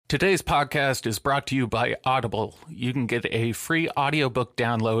Today's podcast is brought to you by Audible. You can get a free audiobook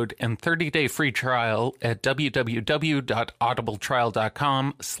download and 30-day free trial at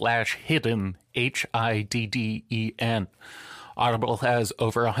www.audibletrial.com/hidden, HIDDEN. Audible has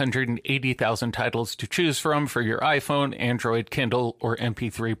over 180,000 titles to choose from for your iPhone, Android, Kindle, or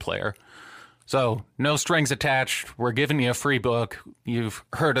MP3 player. So, no strings attached. We're giving you a free book. You've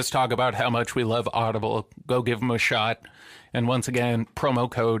heard us talk about how much we love Audible. Go give them a shot. And once again,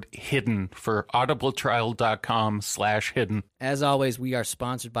 promo code HIDDEN for audibletrial.com/hidden. As always, we are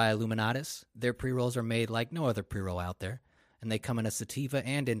sponsored by Illuminatus. Their pre-rolls are made like no other pre-roll out there, and they come in a sativa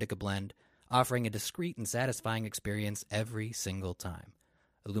and indica blend, offering a discreet and satisfying experience every single time.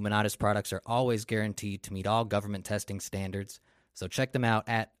 Illuminatus products are always guaranteed to meet all government testing standards, so check them out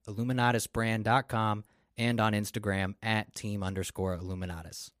at illuminatusbrand.com and on Instagram at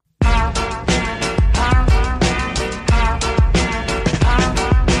 @team_Illuminatus.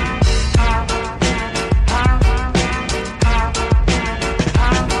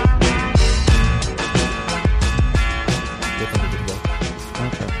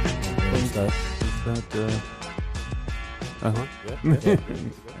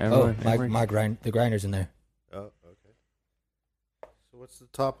 The grinder's in there. Oh, okay. So what's the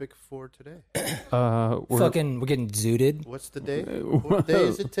topic for today? We're getting zooted. What's the day? What day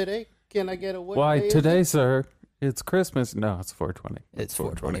is it today? Can I get a what? Why, day today, sir, it's Christmas. No, it's 420. It's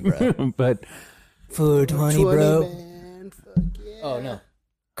 420, bro. But 420, bro. Man. Fuck yeah. Oh, no.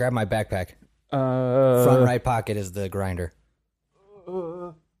 Grab my backpack. front Front right pocket is the grinder.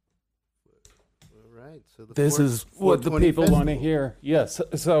 All right. So this is what the people want to hear. Yes.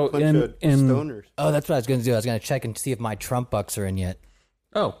 So in stoners. Oh, that's what I was going to do. I was going to check and see if my Trump bucks are in yet.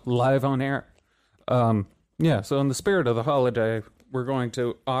 Oh, live on air. Yeah, so in the spirit of the holiday, we're going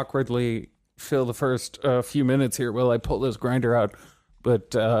to awkwardly fill the first few minutes here while I pull this grinder out.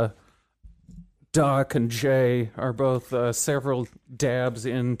 But Doc and Jay are both several dabs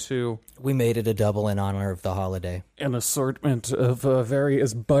into... We made it a double in honor of the holiday. An assortment of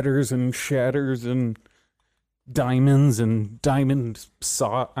various butters and shatters and diamonds and diamond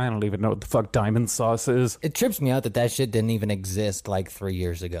sauce. I don't even know what the fuck diamond sauce is. It trips me out that shit didn't even exist like 3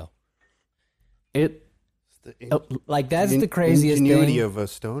 years ago. That's the craziest ingenuity thing. of a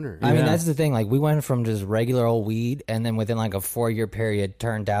stoner. I mean, that's the thing. Like, we went from just regular old weed, and then within like a 4-year period,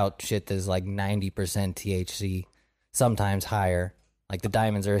 turned out shit that's like 90% THC, sometimes higher. Like, the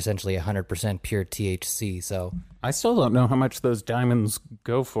diamonds are essentially 100% pure THC. So I still don't know how much those diamonds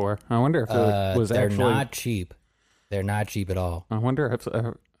go for. I wonder if it was they're actually... not cheap. They're not cheap at all. I wonder if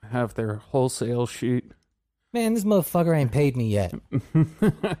I have their wholesale sheet. Man, this motherfucker ain't paid me yet.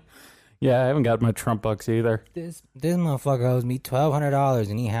 Yeah, I haven't got my Trump bucks either. This motherfucker owes me $1,200,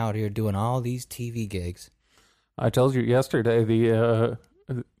 and he out here doing all these TV gigs. I told you yesterday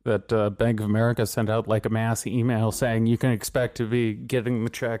that Bank of America sent out like a mass email saying you can expect to be getting the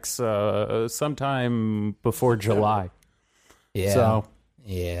checks sometime before July. Yeah. So,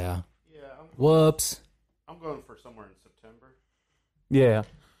 yeah. Whoops. I'm going for somewhere in September. Yeah.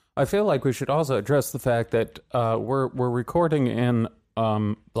 I feel like we should also address the fact that we're recording in...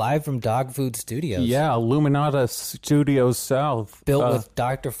 live from Dog Food Studios. Yeah, Illuminata Studios South. Built with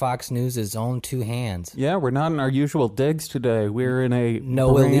Dr. Fox News' own 2 hands. Yeah, we're not in our usual digs today. We're in a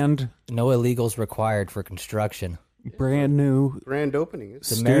no illegals required for construction. Brand new grand opening.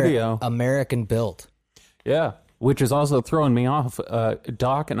 Studio. American built. Yeah, which is also throwing me off.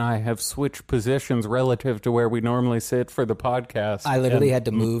 Doc and I have switched positions relative to where we normally sit for the podcast. I literally had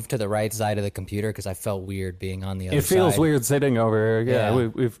to move to the right side of the computer because I felt weird being on the other side. It feels weird sitting over here. Yeah.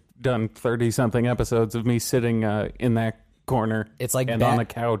 We've done 30-something episodes of me sitting in that corner. It's like on the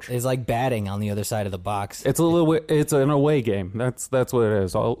couch. It's like batting on the other side of the box. It's it's an away game. That's what it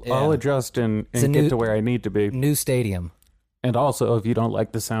is. I'll adjust and get to where I need to be. New stadium. And also, if you don't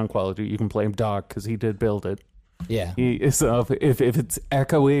like the sound quality, you can blame Doc because he did build it. Yeah. So if it's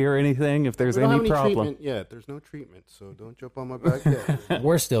echoey or anything, if there's any problem. There's no treatment, so don't jump on my back yet.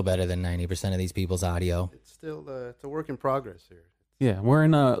 We're still better than 90% of these people's audio. It's still it's a work in progress here. Yeah, we're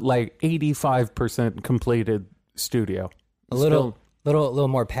in a 85% completed studio. A little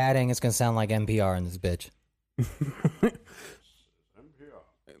more padding. It's gonna sound like NPR in this bitch.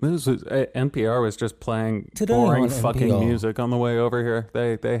 NPR was just playing Today boring on fucking NPR. music on the way over here.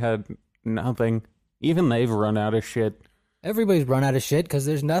 They had nothing. Even they've run out of shit. Everybody's run out of shit because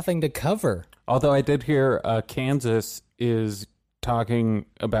there's nothing to cover. Although I did hear Kansas is talking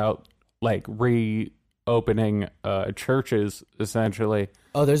about reopening churches, essentially.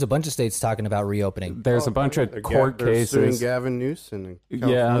 Oh, there's a bunch of states talking about reopening. There's a bunch of court They're cases. suing Gavin Newsom,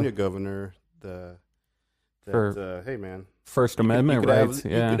 California governor. That, hey, man. First Amendment rights. You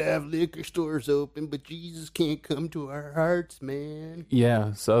could have liquor stores open, but Jesus can't come to our hearts, man.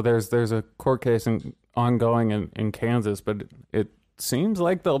 Yeah, so there's a court case ongoing in Kansas, but it seems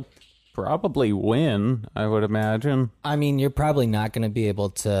like they'll probably win, I would imagine. I mean, you're probably not going to be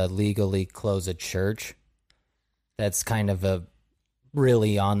able to legally close a church. That's kind of a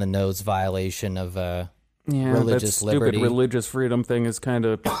really on-the-nose violation of religious that liberty. Stupid religious freedom thing is kind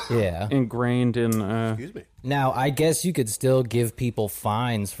of ingrained in... Excuse me. Now, I guess you could still give people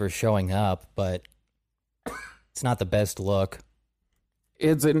fines for showing up, but it's not the best look.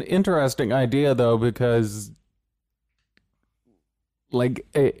 It's an interesting idea, though, because, like,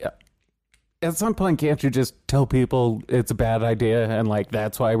 at some point, can't you just tell people it's a bad idea and, like,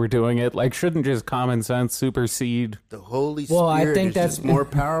 that's why we're doing it? Like, shouldn't just common sense supersede? The Holy Spirit I think is that's just more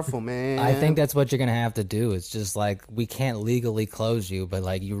powerful, man. I think that's what you're going to have to do. It's just like, we can't legally close you, but,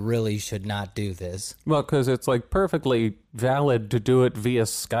 like, you really should not do this. Well, because it's, like, perfectly valid to do it via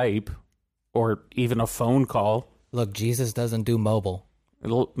Skype or even a phone call. Look, Jesus doesn't do mobile.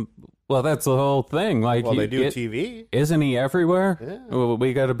 Well, that's the whole thing. Like, Well, they do TV. Isn't he everywhere? Yeah. Well,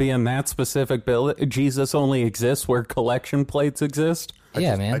 we got to be in that specific building. Jesus only exists where collection plates exist.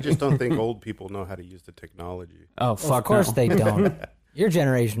 I just don't think old people know how to use the technology. Oh, fuck! Of course no. they don't. Your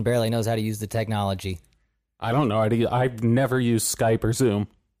generation barely knows how to use the technology. I don't know. I've never used Skype or Zoom.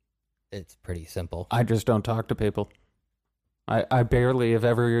 It's pretty simple. I just don't talk to people. I barely have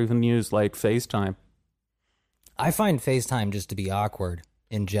ever even used, like, FaceTime. I find FaceTime just to be awkward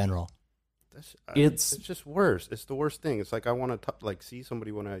in general. It's just worse. It's the worst thing. It's like I want to see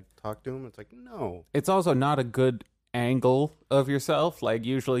somebody when I talk to them. It's like, no. It's also not a good angle of yourself. Like,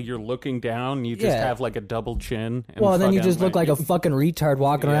 usually you're looking down, you just have, like, a double chin. And well, then you just look like a fucking retard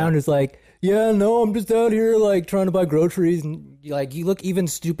walking around who's like, yeah, no, I'm just out here, like, trying to buy groceries. And, like, you look even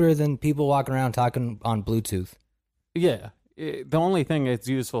stupider than people walking around talking on Bluetooth. Yeah. The only thing it's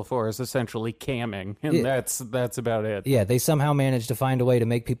useful for is essentially camming, and that's about it. Yeah, they somehow managed to find a way to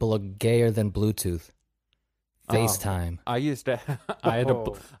make people look gayer than Bluetooth. FaceTime. I used to. I had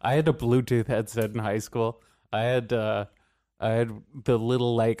a Bluetooth headset in high school. I had the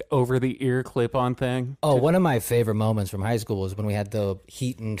little, like, over the ear clip on thing. Oh, one of my favorite moments from high school was when we had the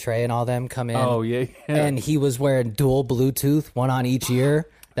Heat and Trey and all them come in. Oh yeah. And he was wearing dual Bluetooth, one on each ear.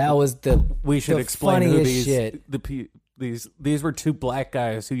 That was we should the explain who funniest shit. These were two black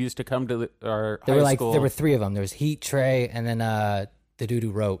guys who used to come to our There high were school. there were three of them. There was Heat, Trey, and then the dude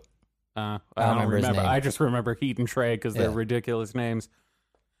who wrote. I don't don't remember his name. I just remember Heat and Trey because they're ridiculous names.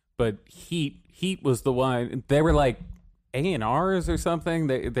 But Heat was the one. They were like A&Rs or something.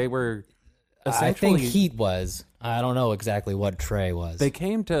 They were essentially. I think Heat was. I don't know exactly what Trey was. They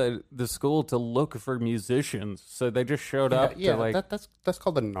came to the school to look for musicians, so they just showed up. Yeah, to, like, that's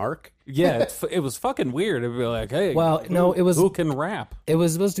called a narc. yeah, it was fucking weird. It'd be like, hey, Well, no, it was- who can rap? It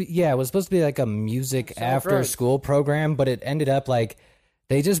was supposed to. Yeah, it was supposed to be like a music after drugs. school program, but it ended up like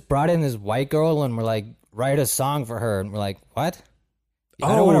they just brought in this white girl and were like, write a song for her, and we're like, what?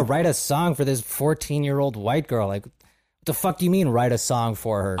 I don't want to write a song for this 14-year-old white girl. Like, what the fuck do you mean write a song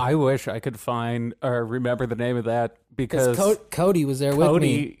for her? I wish I could find or remember the name of that because Cody was there with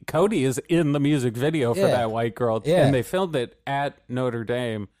me. Cody is in the music video for Yeah. that white girl, Yeah. and they filmed it at Notre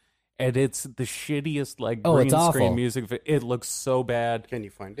Dame, and it's the shittiest, like, Oh, green it's awful. screen music. It looks so bad. Can you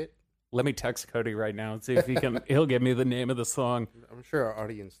find it? Let me text Cody right now and see if he can. He'll give me the name of the song. I'm sure our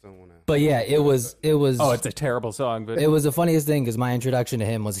audience don't want to. But yeah, it was. Oh, it's a terrible song, but It was the funniest thing because my introduction to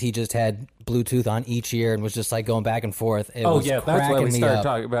him was he just had Bluetooth on each ear and was just like going back and forth. It was that's why cracking we me started up.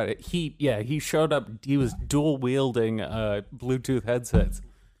 talking about it. He showed up. He was dual wielding Bluetooth headsets.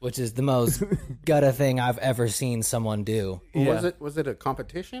 Which is the most gutta thing I've ever seen someone do. Yeah. Was it a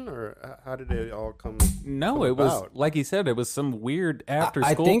competition or how did it all come? No, come it was about? like he said. It was some weird after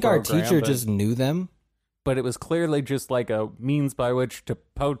I school. think our program, teacher but- just knew them. but it was clearly just like a means by which to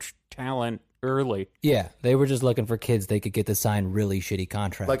poach talent early. Yeah, they were just looking for kids they could get to sign really shitty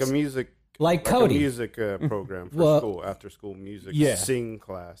contracts. Like a music, Like a Cody. music program for Well- school, after school music, Yeah. sing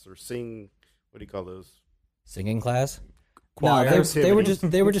class or sing. What do you call those? Singing class. Choir No, they were just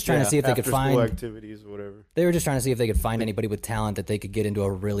trying Yeah, to see if they could After school find. activities, whatever. They were just trying to see if they could find anybody with talent that they could get into a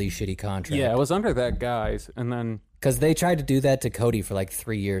really shitty contract. Yeah, it was under that guise, and then because they tried to do that to Cody for like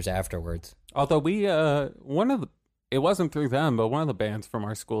 3 years afterwards. although we it wasn't through them, but one of the bands from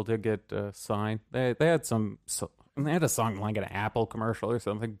our school did get signed. They had they had a song like an Apple commercial or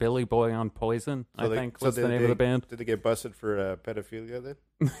something. Billy Boy on Poison, I think was the name of the band. Did they get busted for pedophilia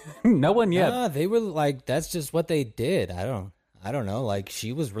then? No one yet. Nah, they were like, that's just what they did. I don't know. Like,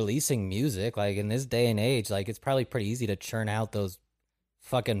 she was releasing music. Like, in this day and age, like, it's probably pretty easy to churn out those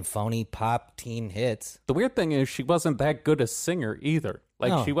fucking phony pop teen hits. The weird thing is she wasn't that good a singer either. Like,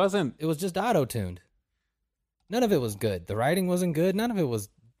 No. she wasn't... It was just auto-tuned. None of it was good. The writing wasn't good. None of it was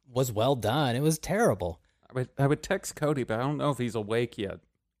well done. It was terrible. I would text Cody, but I don't know if he's awake yet.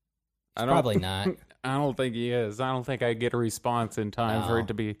 Probably not. I don't think he is. I don't think I get a response in time for No. it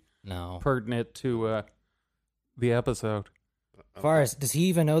to be No. pertinent to the episode. Forrest, does he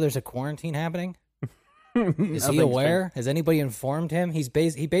even know there's a quarantine happening? Is he Nothing's aware? Has anybody informed him? He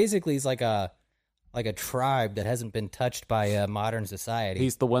basically is like a tribe that hasn't been touched by modern society.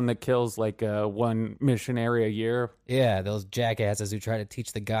 He's the one that kills like one missionary a year. Yeah, those jackasses who try to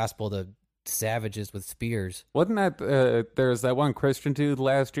teach the gospel to savages with spears. Wasn't that there's that one Christian dude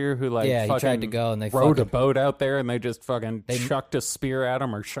last year who like Yeah, he fucking tried to go and they rowed a fucking- boat out there and they just fucking chucked a spear at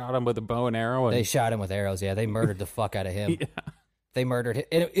him or shot him with a bow and arrow. And They shot him with arrows. Yeah, they murdered the fuck out of him. Yeah. They murdered him.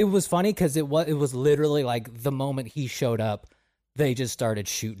 It was funny because it was literally like the moment he showed up, they just started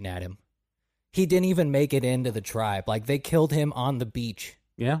shooting at him. He didn't even make it into the tribe. Like, they killed him on the beach.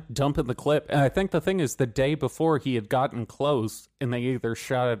 Yeah, dumping the clip. And I think the thing is, the day before he had gotten close, and they either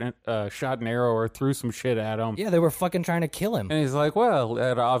shot an arrow or threw some shit at him. Yeah, they were fucking trying to kill him. And he's like, "Well,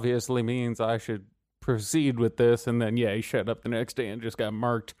 that obviously means I should proceed with this." And then, yeah, he showed up the next day and just got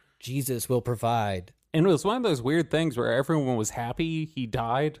marked. Jesus will provide. And it was one of those weird things where everyone was happy he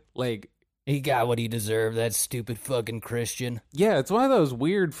died. Like, He got what he deserved, that stupid fucking Christian. yeah, it's one of those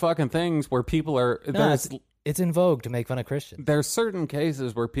weird fucking things where people are. No, it's in vogue to make fun of Christians. There's certain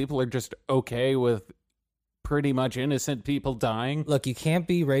cases where people are just okay with pretty much innocent people dying. Look, you can't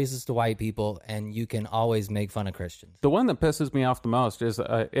be racist to white people, and you can always make fun of Christians. The one that pisses me off the most is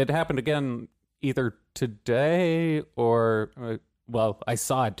it happened again either today or, well, I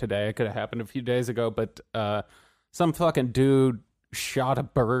saw it today. It could have happened a few days ago, but some fucking dude shot a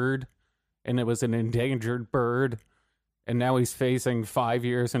bird, and it was an endangered bird, and now he's facing 5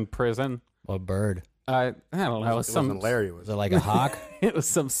 years in prison. What bird? I don't know. It wasn't Larry. Was it like a hawk? It was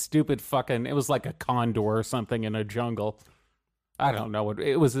some stupid fucking. It was like a condor or something in a jungle. I don't know what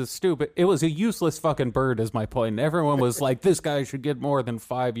it was. It was a useless fucking bird. Is my point. And everyone was like, "This guy should get more than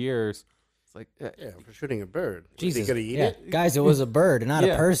 5 years." It's like, Yeah, for shooting a bird. Jesus. Was he gonna eat Yeah. it? Guys, it was a bird, not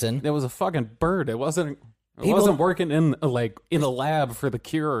yeah, a person. It was a fucking bird. It wasn't. It People- wasn't working in a lab for the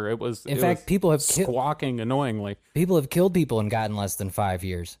cure. It was. In fact, people have squawking annoyingly. people have killed people and gotten less than 5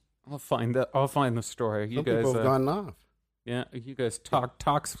 years. I'll find the story. You Some guys, people have gone off. yeah, you guys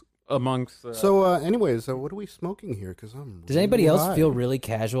talks amongst. So, anyways, what are we smoking here? Because I'm. Does anybody really else high. feel really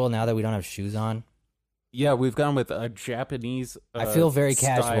casual now that we don't have shoes on? Yeah, we've gone with a Japanese. I feel very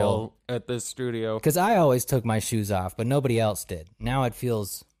style casual. at this studio. Because I always took my shoes off, but nobody else did. Now it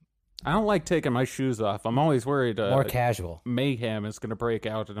feels I don't like taking my shoes off. I'm always worried more casual. mayhem is going to break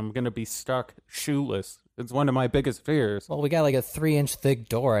out and I'm going to be stuck shoeless. It's one of my biggest fears. Well, we got like a 3-inch thick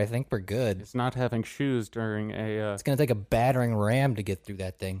door. I think we're good. It's not having shoes during a. It's going to take a battering ram to get through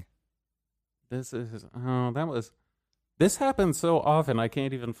that thing. This happens so often I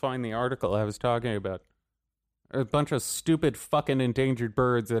can't even find the article I was talking about. A bunch of stupid fucking endangered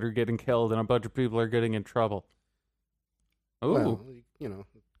birds that are getting killed and a bunch of people are getting in trouble. Ooh. Well,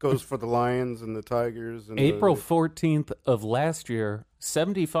 goes for the lions and the tigers. And April 14th of last year,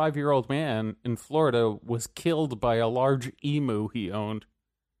 75-year-old man in Florida was killed by a large emu he owned.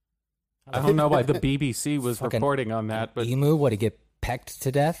 I don't know why the BBC was Fucking reporting on that, but Emu, would he get pecked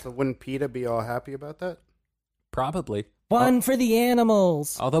to death? So wouldn't PETA be all happy about that? probably. One for the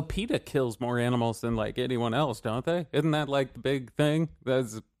animals. Although PETA kills more animals than like anyone else, don't they? Isn't that like the big thing?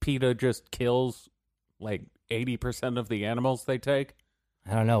 That's PETA just kills like 80% of the animals they take.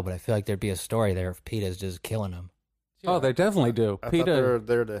 I don't know, but I feel like there'd be a story there if PETA's just killing them. Oh, they definitely do. I PETA. thought they're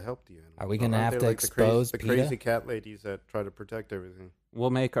there to help the animals. Are we gonna Aren't have they to like expose the PETA? crazy cat ladies that try to protect everything?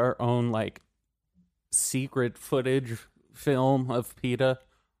 We'll make our own like secret footage film of PETA.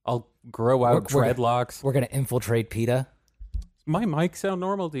 I'll grow out We're- dreadlocks. We're going to infiltrate PETA. My mic sound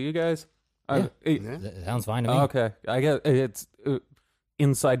normal to you guys? Yeah. Yeah. That sounds fine to me. Okay, I guess it's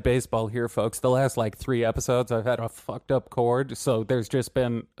inside baseball here, folks. The last like 3 episodes, I've had a fucked up cord, so there's just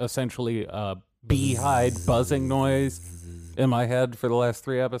been essentially a beehive buzzing noise in my head for the last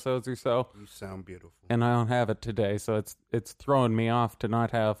 3 episodes or so, You sound beautiful. and I don't have it today, so it's throwing me off to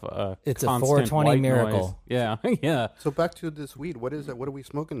not have a It's a constant 420 white miracle. noise. Yeah, yeah. So back to this weed. What is it? What are we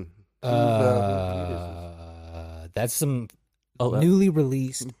smoking? Whose weed is this? That's some Oh, newly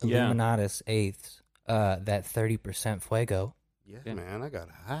released yeah. Illuminatus eighths. That 30% Fuego. Yeah, Yeah. man, I got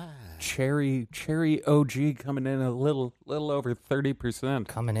high. Cherry OG coming in a little over 30%.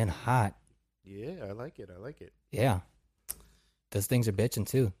 Coming in hot. Yeah, I like it. I like it. Yeah. those things are bitching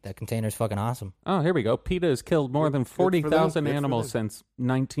too. That container's fucking awesome. Oh, here we go. PETA has killed more than 40,000 animals since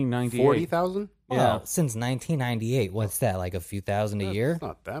 1998. 40,000? Well, Yeah. since 1998, what's that, like a few thousand a year? It's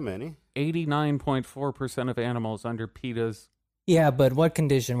not that many. 89.4% of animals under PETA's. Yeah, but what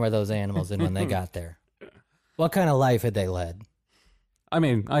condition were those animals in when they got there? What kind of life had they led? I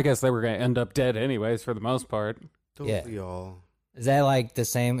mean, I guess they were going to end up dead anyways for the most part. Don't Yeah. we all? Is that like the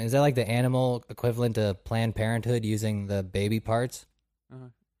same? Is that like the animal equivalent to Planned Parenthood using the baby parts?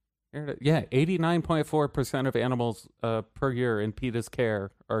 Yeah, 89.4% of animals per year in PETA's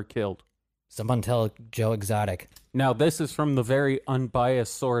care are killed. Someone tell Joe Exotic. Now, this is from the very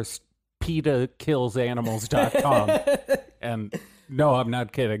unbiased source, PETAkillsanimals.com. And no, I'm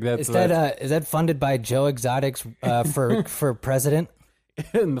not kidding. Is that funded by Joe Exotic's for president?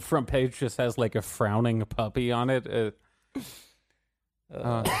 And the front page just has like a frowning puppy on it.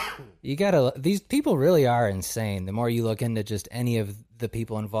 You gotta. These people really are insane. The more you look into just any of the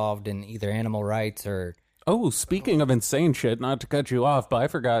people involved in either animal rights or. Oh, speaking of insane shit, not to cut you off, but I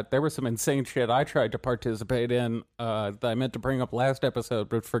forgot there was some insane shit I tried to participate in that I meant to bring up last episode,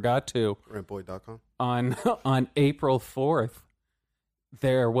 but forgot to. Rantboy.com. On April 4th,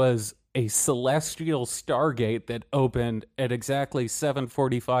 there was a celestial stargate that opened at exactly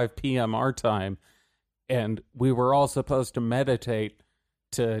 7:45 p.m. our time, and we were all supposed to meditate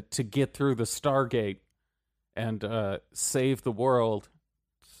to get through the stargate and save the world.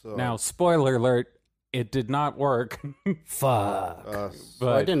 So, Now, spoiler alert, it did not work. Fuck.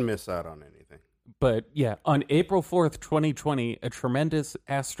 so I didn't miss out on anything. But yeah, on April 4th, 2020, a tremendous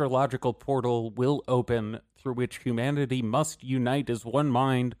astrological portal will open through which humanity must unite as one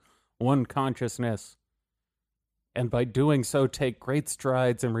mind, one consciousness. And by doing so, take great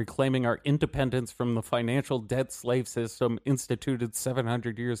strides in reclaiming our independence from the financial debt slave system instituted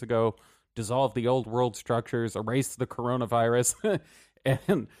 700 years ago, dissolve the old world structures, erase the coronavirus,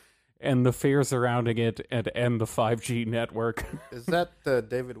 and the fear surrounding it, and end the 5G network. Is that the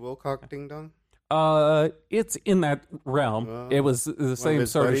David Wilcock ding dong? It's in that realm. It was the same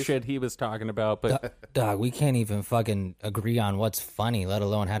his sort buddies? of shit he was talking about, but Dog, we can't even fucking agree on what's funny, let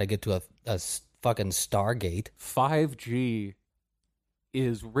alone how to get to a fucking Stargate. 5G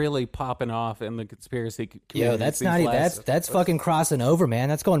is really popping off in the conspiracy community. Yo, that's not that's fucking crossing over, man.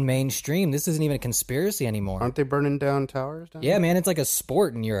 That's going mainstream. This isn't even a conspiracy anymore. Aren't they burning down towers down Yeah, man, it's like a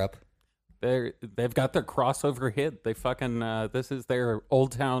sport in Europe. They've got their crossover hit. They fucking this is their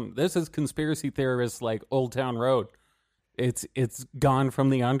Old Town. This is conspiracy theorists like Old Town Road. It's gone from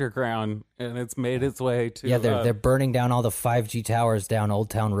the underground and it's made its way to. Yeah, they're burning down all the 5G towers down Old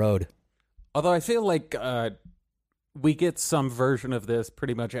Town Road. Although I feel like we get some version of this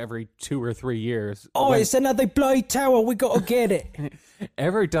pretty much every 2 or 3 years. Oh, it's another bloody tower. We gotta get it.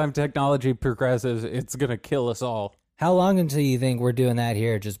 Every time technology progresses, it's gonna kill us all. How long until you think we're doing that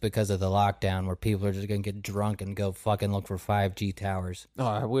here just because of the lockdown where people are just going to get drunk and go fucking look for 5G towers? Oh,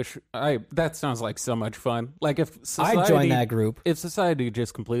 I wish that sounds like so much fun. Like if society, I'd join that group. If society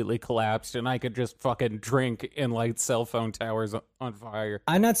just completely collapsed and I could just fucking drink and light cell phone towers on fire.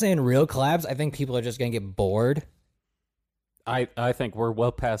 I'm not saying real collapse. I think people are just going to get bored. I think we're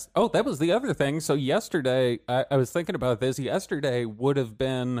well past. Oh, that was the other thing. So yesterday, I was thinking about this. Yesterday would have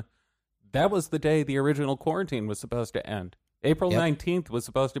been. That was the day the original quarantine was supposed to end. April 19th was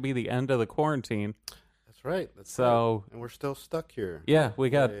supposed to be the end of the quarantine. That's right. So, and we're still stuck here. Yeah, we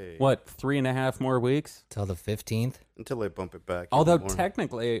got, 3.5 more weeks? Till the 15th? Until they bump it back. Although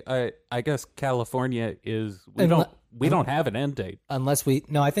technically, I guess California is, we don't have an end date. Unless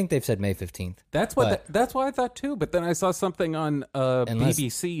I think they've said May 15th. That's what I thought too, but then I saw something on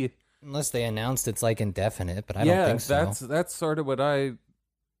BBC. Unless they announced it's like indefinite, but I don't think so. That's sort of what I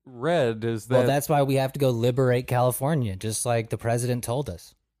read is that. Well, that's why we have to go liberate California, just like the president told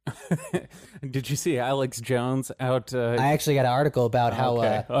us. Did you see Alex Jones out? I actually got an article about how.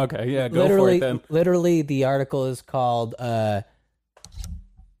 Okay, yeah, go for it then. Literally, the article is called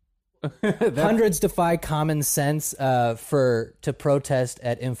 "Hundreds Defy Common Sense to Protest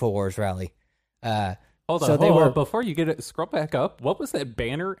at Infowars Rally." Hold on, before you get it, scroll back up. What was that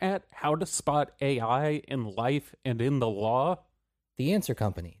banner at? How to spot AI in life and in the law? The Answer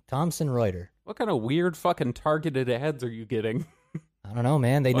Company, Thomson Reuters. What kind of weird fucking targeted ads are you getting? I don't know,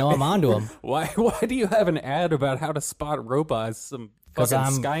 man. They know I'm onto them. Why do you have an ad about how to spot robots? Some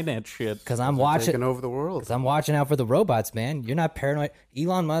fucking Skynet shit. Because I'm watching taking over the world. Because I'm watching out for the robots, man. You're not paranoid.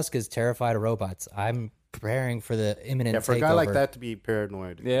 Elon Musk is terrified of robots. I'm preparing for the imminent takeover. For a guy like that to be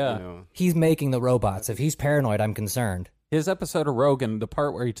paranoid. Yeah. He's making the robots. If he's paranoid, I'm concerned. His episode of Rogan, the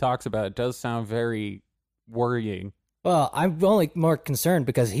part where he talks about it does sound very worrying. Well, I'm only more concerned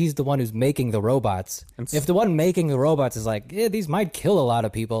because he's the one who's making the robots. And If the one making the robots is like, yeah, these might kill a lot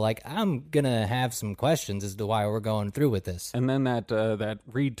of people, like, I'm going to have some questions as to why we're going through with this. And then that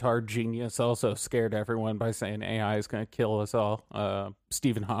retard genius also scared everyone by saying AI is going to kill us all.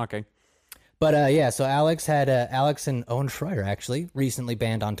 Stephen Hawking. But yeah, so Alex and Owen Schroeder actually recently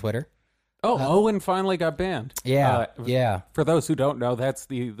banned on Twitter. Oh, Owen finally got banned. Yeah, yeah. For those who don't know, that's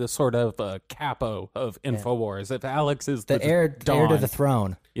the sort of capo of InfoWars. If Alex is The heir to the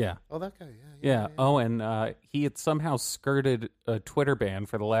throne. yeah, Oh, that guy. yeah. Owen, he had somehow skirted a Twitter ban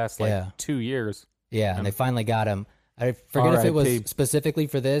for the last 2 years. Yeah, and they finally got him. I forget if it was RIP. specifically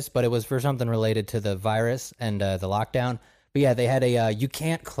for this, but it was for something related to the virus and the lockdown. But yeah, they had a "You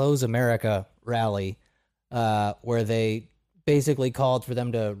Can't Close America" rally where they basically called for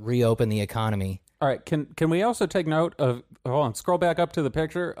them to reopen the economy. All right, can we also take note of, hold on, scroll back up to the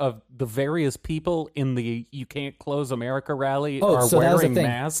picture of the various people in the You Can't Close America rally are so that was the wearing thing.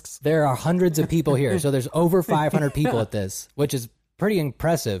 masks? There are hundreds of people here, so there's over 500 people at this, which is pretty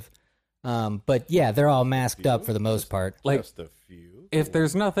impressive. But yeah, they're all masked up for the most part. Like, Just a few. if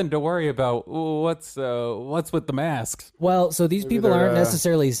there's nothing to worry about, what's with the masks? Well, so these Maybe people they're, aren't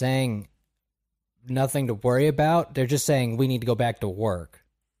necessarily saying nothing to worry about. They're just saying we need to go back to work.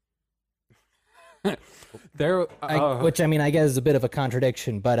 There, Which I mean, I guess is a bit of a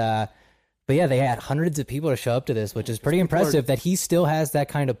contradiction, but yeah, they had hundreds of people to show up to this, which is pretty impressive that he still has that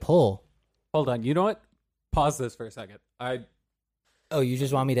kind of pull. hold on. You know what? Pause this for a second. Oh, you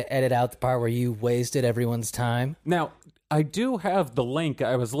just want me to edit out the part where you wasted everyone's time? Now, I do have the link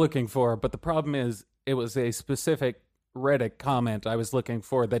I was looking for, but the problem is it was a specific Reddit comment I was looking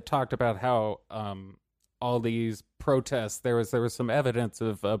for that talked about how all these protests, there was some evidence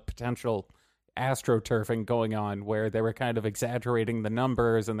of potential astroturfing going on where they were kind of exaggerating the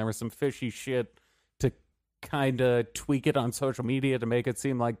numbers, and there was some fishy shit to kind of tweak it on social media to make it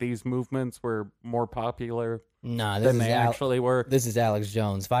seem like these movements were more popular Nah, than they actually were. This is Alex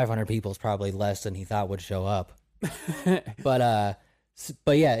Jones. 500 people is probably less than he thought would show up.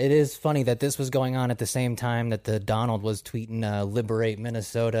 But yeah, it is funny that this was going on at the same time that the Donald was tweeting "Liberate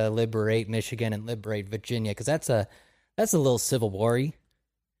Minnesota, liberate Michigan, and liberate Virginia," because that's a little Civil War-y.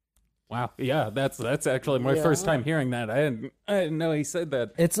 Wow, yeah, that's actually my first time hearing that. I didn't know he said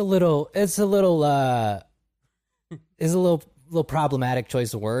that. It's a little problematic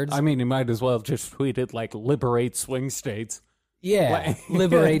choice of words. I mean, he might as well have just tweeted like "liberate swing states." Yeah,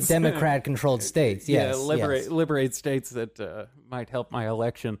 liberate Democrat-controlled states. Yes, liberate states that might help my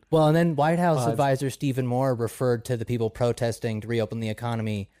election. Well, and then White House advisor Stephen Moore referred to the people protesting to reopen the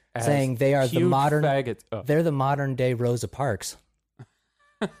economy, saying they are the huge modern faggots. Oh. They're the modern day Rosa Parks.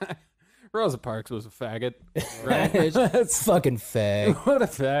 Rosa Parks was a faggot, right? It's fucking fag. What a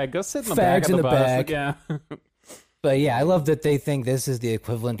fag! Go sit in the Fags back of in the the bus. back. Yeah. But yeah, I love that they think this is the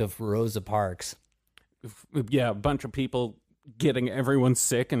equivalent of Rosa Parks. Yeah, a bunch of people getting everyone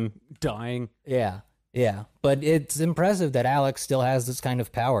sick and dying. Yeah. But it's impressive that Alex still has this kind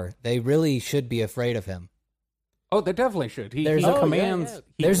of power. They really should be afraid of him. Oh, they definitely should. He There's commands. a-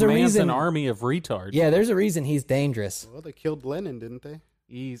 He There's a commands reason- an army of retards. Yeah, there's a reason he's dangerous. Well, they killed Lenin, didn't they?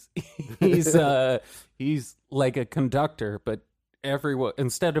 He's like a conductor, but everyone,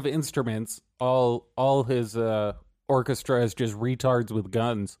 instead of instruments, all his orchestra is just retards with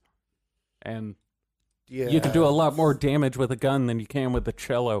guns, and Yeah. you can do a lot more damage with a gun than you can with the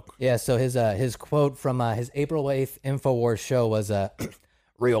cello. Yeah, so his quote from his April 8th InfoWars show was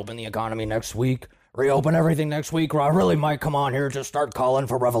reopen the economy next week. Reopen everything next week, or I really might come on here to start calling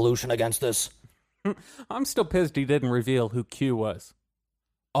for revolution against this. I'm still pissed he didn't reveal who Q was.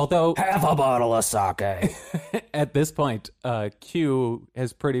 Although Have a bottle of sake. at this point, Q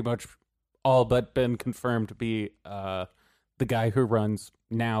has pretty much all but been confirmed to be the guy who runs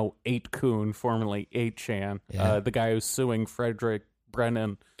now 8kun, formerly 8chan, Yeah. the guy who's suing Frederick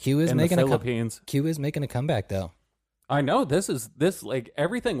Brennan Q is in the making Philippines. Q is making a comeback though. I know this like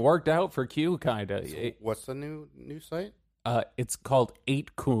everything worked out for Q kind of. What's the new site? It's called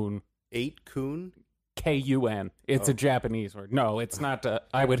 8kun. 8kun? Kun. It's a Japanese word. No, it's not.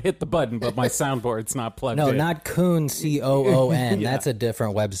 I would hit the button, but my soundboard's not plugged No, in. not Coon, Coon. Yeah. That's a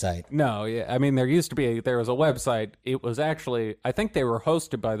different website. No, yeah. I mean, there was a website. It was actually, I think they were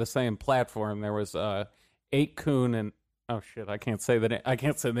hosted by the same platform. There was 8kun and oh shit, I can't say the name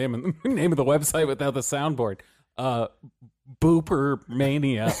of the website without the soundboard. Booper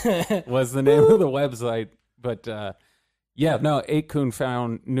Mania was the name of the website, but yeah, no, 8kun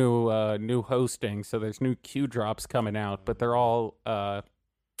found new hosting, so there's new Q drops coming out, but they're all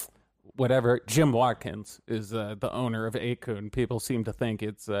whatever. Jim Watkins is the owner of 8kun. People seem to think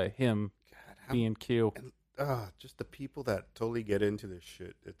it's him being Q. just the people that totally get into this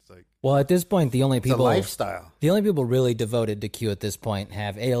shit. It's like, well, at this point, the only it's a people lifestyle. really devoted to Q at this point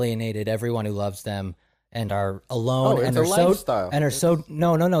have alienated everyone who loves them and are alone Oh, and it's are a so lifestyle. and are so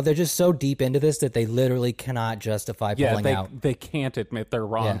no, they're just so deep into this that they literally cannot justify pulling out. They can't admit they're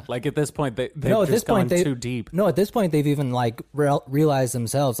wrong. Yeah. Like at this point, they've No, at just this point, gone too deep. No, at this point, they've even like realized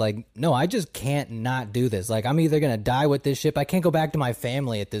themselves, like, no, I just can't not do this. Like, I'm either gonna die with this ship. I can't go back to my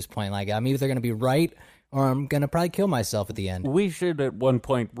family at this point. Like, I'm either gonna be right or I'm gonna probably kill myself at the end. We should at one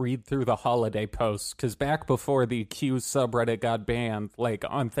point read through the holiday posts, because back before the Q subreddit got banned, like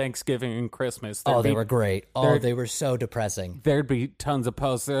on Thanksgiving and Christmas, They were great. They were so depressing. there'd be tons of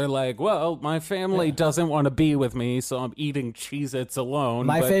posts. They're like, well, my family doesn't want to be with me, so I'm eating Cheez-Its alone.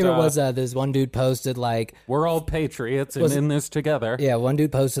 My but, favorite was this one dude posted like, we're all patriots and in this together. yeah, one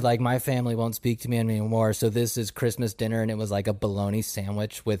dude posted like, my family won't speak to me anymore, so this is Christmas dinner, and it was like a bologna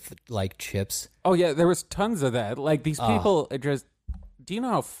sandwich with like chips. Oh, yeah, there was tons of that. Like, these people are just... Do you know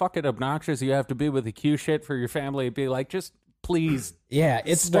how fucking obnoxious you have to be with the Q shit for your family to be like, just please Yeah,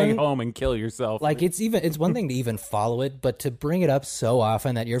 it's stay home and kill yourself? Like it's one thing to even follow it, but to bring it up so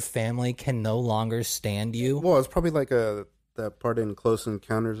often that your family can no longer stand you. Well, it's probably like that part in Close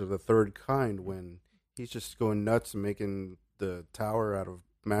Encounters of the Third Kind when he's just going nuts and making the tower out of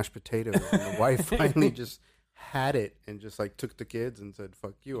mashed potatoes, and the wife finally just had it and just like took the kids and said,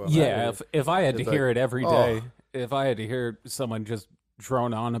 "Fuck you." Yeah, if I had to It's hear like, it every day, if I had to hear someone just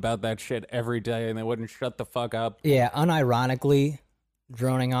drone on about that shit every day and they wouldn't shut the fuck up. Yeah, unironically,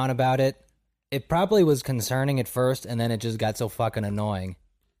 droning on about it, it probably was concerning at first, and then it just got so fucking annoying.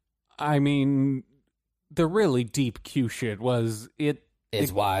 I mean, the really deep Q shit was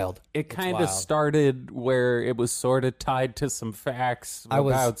It's wild. It It's kind of wild. started where it was sort of tied to some facts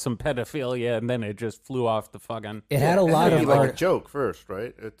about some pedophilia, and then it just flew off the fucking... It had a lot It'd of be like a joke first,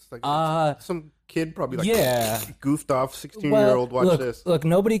 right? It's like some kid probably like yeah. goofed off 16-year-old watch this. Look,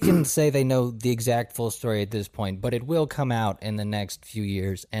 nobody can say they know the exact full story at this point, but it will come out in the next few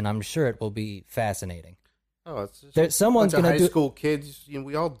years, and I'm sure it will be fascinating. Oh, it's just Someone's bunch of gonna high do. school kids. You know,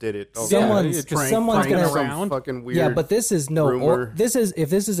 we all did it. Oh, Someone's prank gonna some around. fucking weird. Yeah, but this is rumor. if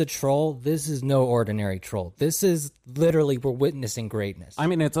this is a troll, this is no ordinary troll. This is literally, we're witnessing greatness. I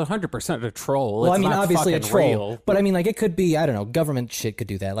mean, it's 100% a troll. Well, It's I mean, not obviously a fucking troll, real. but I mean, like, it could be, I don't know, government shit could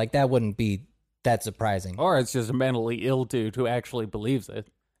do that. Like, that wouldn't be that surprising. Or it's just a mentally ill dude who actually believes it.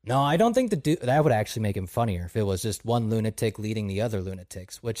 No, I don't think that would actually make him funnier if it was just one lunatic leading the other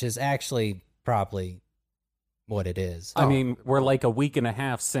lunatics, which is actually probably what it is. I mean, we're like a week and a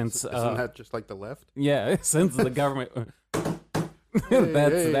half since... Isn't that just like the left? Yeah, since the government...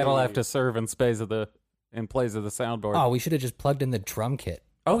 That'll have to serve in place of the soundboard. Oh, we should have just plugged in the drum kit.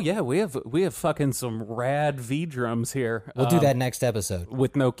 Oh yeah, we have fucking some rad V drums here. We'll do that next episode.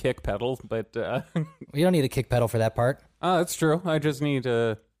 with no kick pedal, but We don't need a kick pedal for that part. that's true. I just need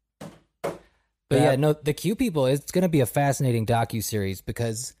to. But yeah, no, the Q people, it's going to be a fascinating docuseries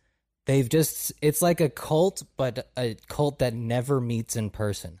because it's like a cult, but a cult that never meets in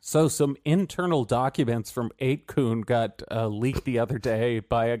person. So some internal documents from 8kun got leaked the other day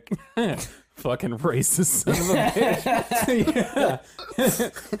by a fucking racist son of a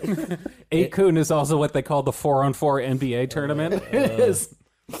bitch. 8kun is also what they call the 4-on-4 NBA tournament.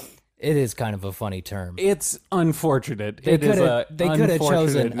 It is kind of a funny term. It's unfortunate. They It is could have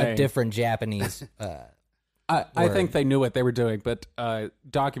chosen a name. different Japanese. I think they knew what they were doing, but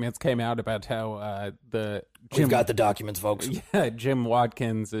documents came out about how the We've got the documents, folks. Yeah, Jim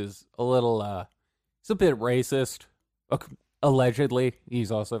Watkins is a little, he's a bit racist, allegedly.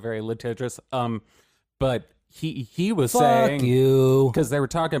 He's also very litigious. But he was saying, Fuck you. because they were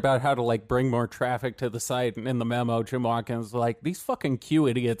talking about how to like bring more traffic to the site, and in the memo, Jim Watkins was like, these fucking Q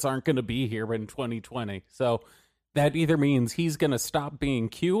idiots aren't going to be here in 2020. So that either means he's going to stop being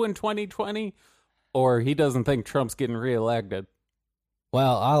Q in 2020, or he doesn't think Trump's getting reelected.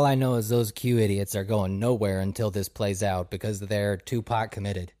 Well, all I know is those Q idiots are going nowhere until this plays out because they're Tupac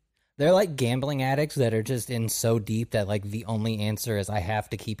committed. They're like gambling addicts that are just in so deep that like the only answer is I have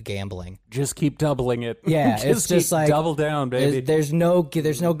to keep gambling. Just keep doubling it. Yeah, it's just keep like double down, baby. There's no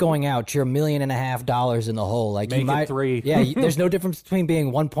going out. You're $1.5 million in the hole. Like Make you might, it 3. Yeah, there's no difference between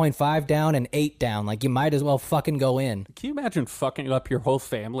being 1.5 down and 8 down. Like you might as well fucking go in. Can you imagine fucking up your whole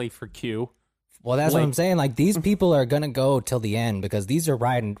family for Q? Well, that's what I'm saying. Like these people are gonna go till the end because these are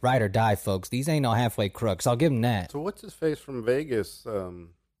ride or die folks. These ain't no halfway crooks. I'll give them that. So what's his face from Vegas?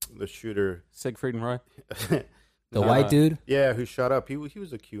 The shooter, Siegfried and Roy? The white dude? Yeah, who shot up? He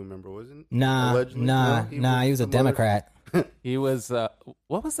was a Q member, wasn't? Nah, Allegedly? nah, No, nah. He was a some other- Democrat. He was,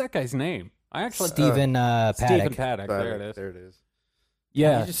 what was that guy's name? I actually... Stephen Stephen Paddock. Paddock. There it is. There it is.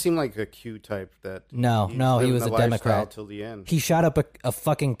 Yeah. He just seemed like a Q type that. No, he lived was the a lifestyle Democrat. till the end. He shot up a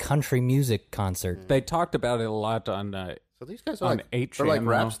fucking country music concert. They talked about it a lot on So these guys are on like 8 they're like channel.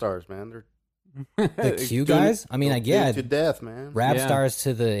 rap stars, man. They're The Q guys? I mean, doomed to death, man. rap Yeah. stars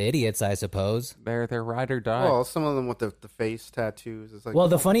to the idiots, I suppose. They're ride or die. Well, some of them with the face tattoos. It's like, Well,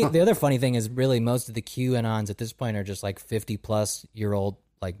 the other funny thing is really most of the QAnons at this point are just like 50-plus-year-old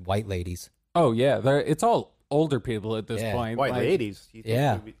like white ladies. Oh yeah, it's all older people at this Yeah. point. white Like, ladies. You think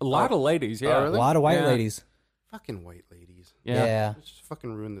Yeah. they'd be- A lot of ladies. Yeah, Oh, really? A lot of white Yeah. ladies. fucking white ladies. Yeah. Let's just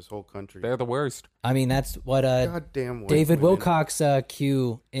fucking ruin this whole country. They're the worst. I mean, that's what Goddamn white David women. Wilcox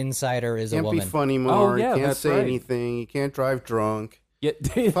Q insider is a Can't be woman. funny more. yeah, you can't that's say right. anything. You can't drive drunk. Yeah,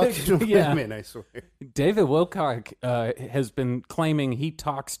 Fucking yeah. women, I swear. David Wilcock has been claiming he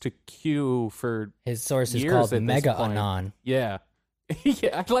talks to Q for His source is years called at this Mega point. Anon. Yeah.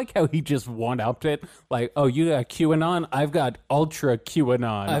 Yeah, I like how he just one-upped it. Like, oh, you got QAnon? I've got Ultra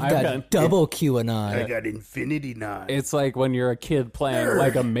QAnon. I've got double QAnon. I got Infinity Nine. It's like when you're a kid playing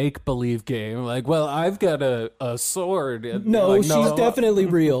like a make-believe game. Like, well, I've got a sword. And No, like, she's definitely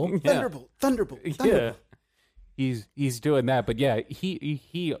real. Thunderbolt. Thunderbolt. Yeah. Thunderbolt. He's doing that, but yeah,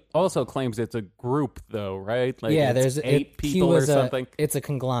 he also claims it's a group though, right? Like Yeah, it's there's 8 Q people or is something, It's a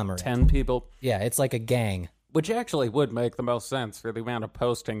conglomerate. 10 people, Yeah, it's like a gang. which actually would make the most sense for the amount of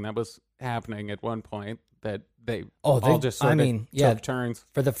posting that was happening at one point. That they all just sort of took turns.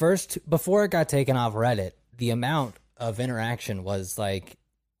 For the first, before it got taken off Reddit, the amount of interaction was like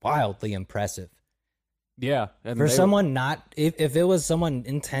wildly impressive. Yeah, and For they- someone not, if it was someone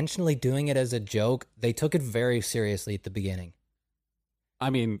intentionally doing it as a joke, they took it very seriously at the beginning. I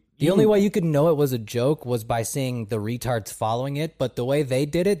mean, The only way you could know it was a joke was by seeing the retards following it, but the way they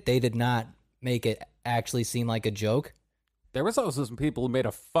did it, they did not make it actually seem like a joke. there was also some people who made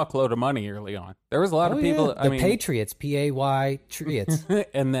a fuckload of money early on. There was a lot Oh, of people. yeah. I The mean, Patriots, PAY Triots.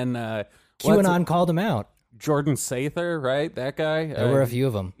 and then QAnon called them out. Jordan Sather, right? That guy. There were a few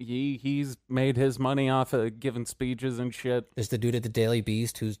of them. He's made his money off of giving speeches and shit. There's the dude at the Daily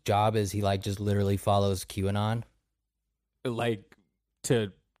Beast whose job is he like just literally follows QAnon. Like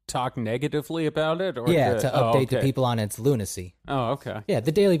to talk negatively about it, or Yeah, to update the okay. people on its lunacy. Oh, okay. Yeah,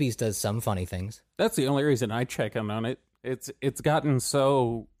 the Daily Beast does some funny things. That's the only reason I check in on it. It's gotten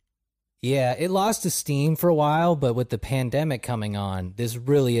so. Yeah, it lost its steam for a while, but with the pandemic coming on, this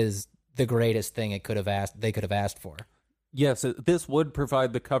really is the greatest thing they could have asked for. Yes, this would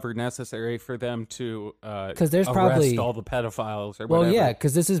provide the cover necessary for them to there's arrest probably all the pedophiles or Well, whatever. yeah,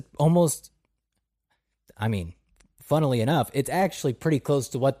 because this is almost. I mean, funnily enough, it's actually pretty close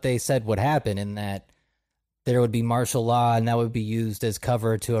to what they said would happen in that there would be martial law, and that would be used as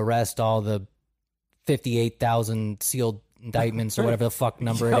cover to arrest all the 58,000 sealed indictments or whatever the fuck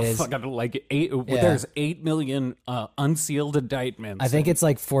number Yeah, it is. fucking like 8. Yeah. There's 8 million unsealed indictments. I think it's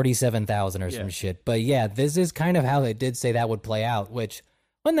like 47,000 or Yeah. some shit. But yeah, this is kind of how they did say that would play out, which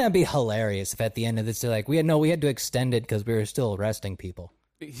wouldn't that be hilarious if at the end of this they're like, we had to extend it because we were still arresting people.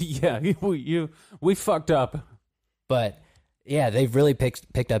 Yeah, we fucked up. But yeah, they've really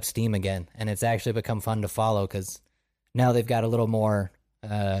picked up steam again, and it's actually become fun to follow because now they've got a little more.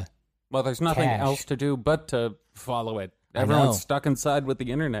 Well, there's nothing Cash. else to do but to follow it. I know. Everyone's stuck inside with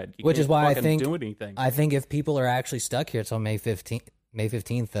the internet. You Which is can't why I fucking think do anything. I think if people are actually stuck here till May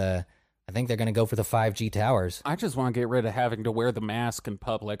 15th, I think they're going to go for the 5G towers. I just want to get rid of having to wear the mask in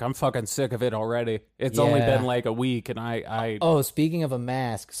public. I'm fucking sick of it already. It's only Yeah. been like a week, and I Oh, speaking of a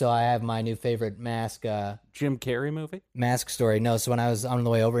mask, so I have my new favorite mask. Jim Carrey movie. Mask story. No, so when I was on the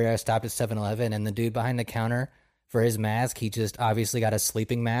way over here, I stopped at 7-Eleven, and the dude behind the counter for his mask, he just obviously got a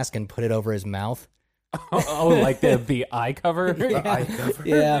sleeping mask and put it over his mouth. Oh, like the eye cover. Eye cover.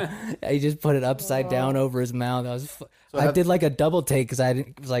 Yeah, he just put it upside down over his mouth. I did like a double take because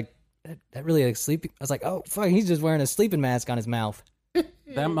was like, that really like sleeping. I was like, oh fuck, he's just wearing a sleeping mask on his mouth.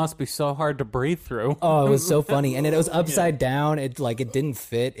 That must be so hard to breathe through. Oh, it was so funny, and it was upside down. It didn't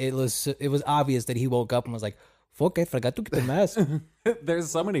fit. It was obvious that he woke up and was like, fuck, I forgot to get the mask. There's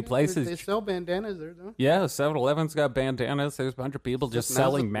so many They places. sell bandanas there, though. Yeah, 7-Eleven's got bandanas. There's a bunch of people just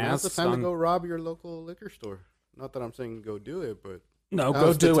selling Now's masks. the time on- to go rob your local liquor store. Not that I'm saying go do it, but No, go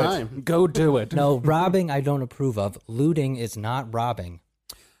now's the do it. time. Go do it. No, robbing I don't approve of. Looting is not robbing.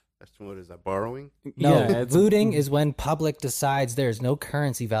 that's what is that, borrowing? No, Yeah, it's- looting is when public decides there's no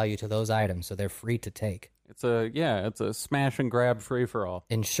currency value to those items, so they're free to take. It's a smash and grab free for all.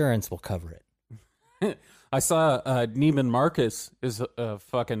 Insurance will cover it. I saw Neiman Marcus is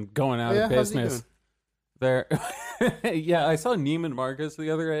fucking going out Yeah, of how's he business. doing? They're yeah, I saw Neiman Marcus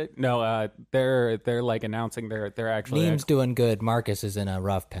the other day. No, they're like announcing they're actually Neem's doing good. Marcus is in a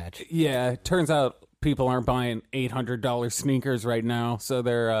rough patch. yeah. It turns out people aren't buying $800 sneakers right now, so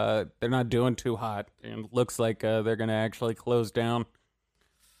they're not doing too hot. And it looks like they're going to actually close down.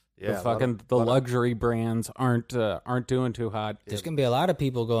 Yeah, The luxury brands aren't doing too hot. There's gonna be a lot of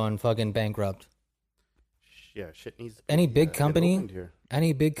people going fucking bankrupt. Yeah, shit needs to Any be, big get company, opened here.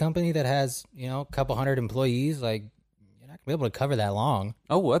 any big company that has, you know, a couple hundred employees, like, you're not gonna be able to cover that long.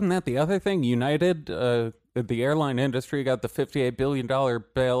 Oh, wasn't that the other thing? United, the airline industry got the $58 billion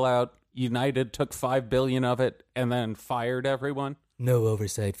bailout. United took $5 billion of it and then fired everyone. No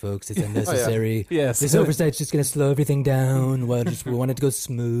oversight, folks. It's unnecessary. Yes. This oversight's just going to slow everything down. We want it to go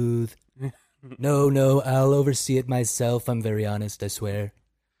smooth. No, I'll oversee it myself. I'm very honest, I swear.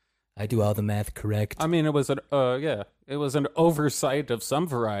 I do all the math correct. I mean, it was an oversight of some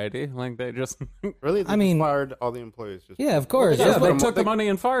variety. Like they just Really? I mean- fired all the employees. Just Yeah, of course. yeah, Yeah, they took the money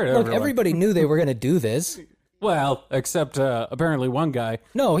and fired look, everyone. everybody knew they were going to do this. Well, except apparently one guy.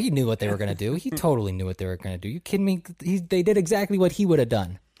 No, he knew what they were going to do. He totally knew what they were going to do. You kidding me? They did exactly what he would have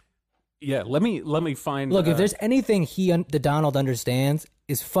done. Yeah, let me find. Look, if there's anything the Donald understands,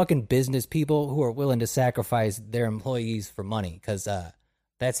 is fucking business people who are willing to sacrifice their employees for money, because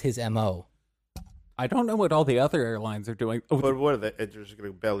that's his MO. I don't know what all the other airlines are doing. But what are they? They're just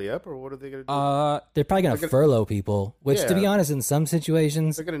going to belly up, or what are they going to do? They're probably going to furlough people, which, to be Yeah. honest, in some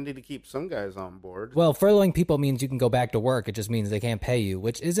situations, They're going to need to keep some guys on board. well, furloughing people means you can go back to work. It just means they can't pay you,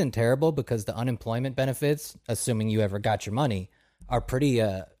 which isn't terrible because the unemployment benefits, assuming you ever got your money, are pretty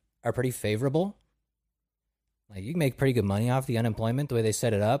favorable. Like, you can make pretty good money off the unemployment the way they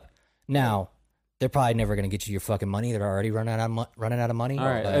set it up. Now, they're probably never going to get you your fucking money. They're already running out of money. all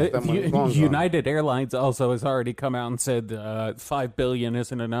right, that money's long gone. United Airlines also has already come out and said $5 billion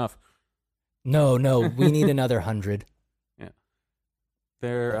isn't enough. No, we need another 100.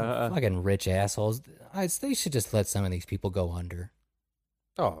 They're Fucking rich assholes. They should just let some of these people go under.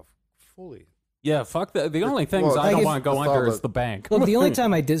 Oh, fully. yeah, fuck that. The only things Well, I like, don't it's- want to go it's under all is the bank. Look, the only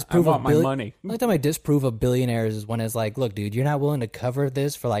time I I disprove want my money. the only time I disprove of billionaires is when it's like, look, dude, you're not willing to cover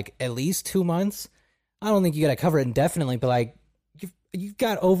this for like at least 2 months. I don't think you got to cover it indefinitely, but like you've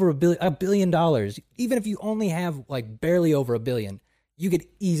got over $1 billion. Even if you only have like barely over $1 billion, you could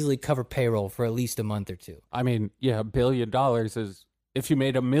easily cover payroll for at least a month or two. I mean, yeah, $1 billion is if you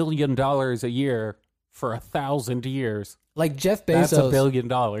made $1 million a year for 1,000 years. Like Jeff Bezos, That's $1 billion.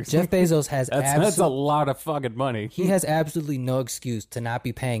 Jeff Bezos has That's a lot of fucking money. he has absolutely no excuse to not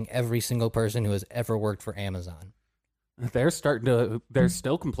be paying every single person who has ever worked for Amazon. They're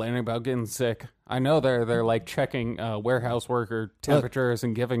still complaining about getting sick. I know they're like checking warehouse worker temperatures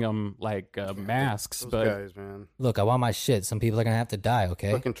and giving them like masks, Those but guys, man. Look, I want my shit. Some people are gonna have to die.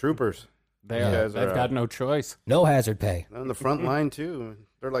 Okay, Fucking troopers. they've guys are, got no choice. no hazard pay. They're on the front line, too.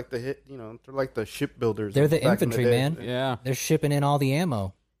 They're like they're like the shipbuilders. They're the back in infantry, day. man. Yeah. They're shipping in all the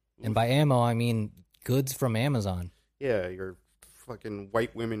ammo, and by ammo I mean goods from Amazon. Yeah, you're fucking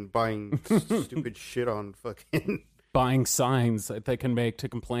white women buying stupid shit on fucking... Buying signs that they can make to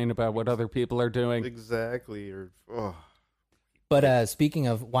complain about what other people are doing. Exactly. Or, oh. But speaking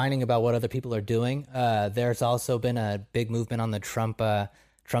of whining about what other people are doing, there's also been a big movement on the Trump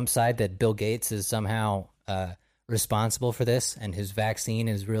side that Bill Gates is somehow responsible for this, and his vaccine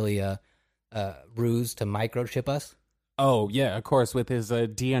is really a ruse to microchip us. Oh, yeah, of course, with his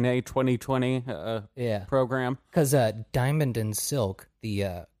DNA 2020 Yeah. program. Because Diamond and Silk,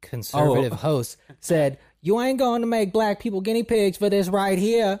 the conservative host, said, "You ain't going to make black people guinea pigs for this right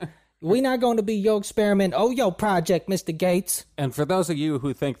here. We not going to be your experiment. Oh, your project, Mr. Gates." And for those of you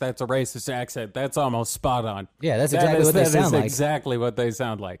who think that's a racist accent, that's almost spot on. Yeah, that's exactly what they sound That like. is exactly what they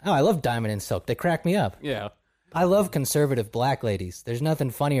sound like. Oh, I love Diamond and Silk. They crack me up. Yeah. I love conservative black ladies. There's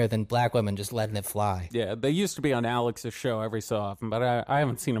nothing funnier than black women just letting it fly. Yeah, they used to be on Alex's show every so often, but I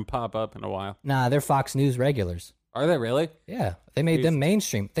haven't seen them pop up in a while. Nah, they're Fox News regulars. Are they really? Yeah, they made them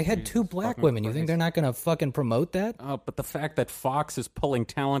mainstream. They had two black women. You think they're not going to fucking promote that? Oh, but the fact that Fox is pulling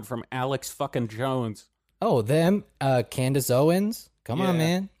talent from Alex fucking Jones. Oh, them, Candace Owens. Come on, Yeah.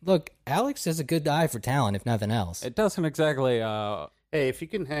 man. Look, Alex has a good eye for talent, if nothing else. It doesn't exactly, Hey, if you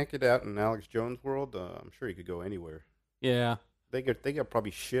can hack it out in Alex Jones' world, I'm sure you could go anywhere. yeah. They got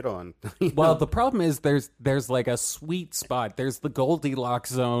probably shit on. Well, the problem is there's like a sweet spot. There's the Goldilocks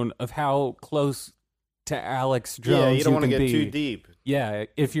zone of how close to Alex Jones yeah, you don't want to can get be. too deep. Yeah,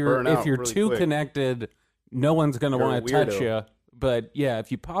 if you're Burn out really really quick. connected, no one's gonna You're a want to touch weirdo. you. But yeah,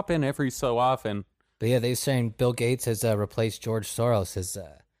 if you pop in every so often, But yeah, they're saying Bill Gates has replaced George Soros as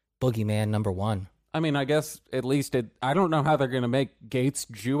boogeyman number one. I mean, I guess at least I don't know how they're going to make Gates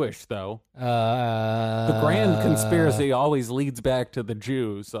Jewish, though. The grand conspiracy always leads back to the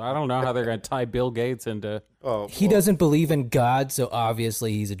Jews, so I don't know how they're going to tie Bill Gates into He doesn't believe in God, so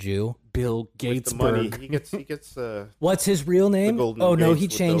obviously he's a Jew. Bill With the money, Gatesburg. he gets What's his real name? Golden Oh, no, Gates he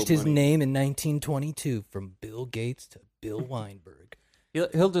with changed no his money. name in 1922 from Bill Gates to Bill Weinberg.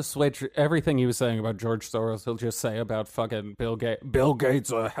 He'll just switch everything he was saying about George Soros. He'll just say about fucking Bill Gates. Bill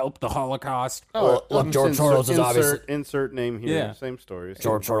Gates helped the Holocaust. Well, look, George Soros is obviously... Insert name here. Yeah. Same story.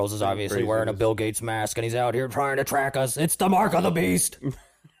 George Soros is obviously wearing a Bill Gates mask, and he's out here trying to track us. It's the mark of the beast.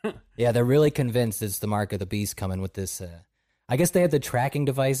 Yeah, they're really convinced it's the mark of the beast coming with this. I guess they have the tracking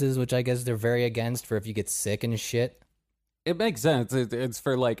devices, which I guess they're very against for if you get sick and shit. It makes sense. It's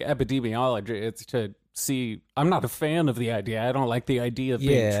for like epidemiology. It's to see. I'm not a fan of the idea. I don't like the idea of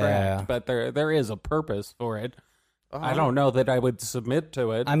being tracked, but there is a purpose for it. I don't know that I would submit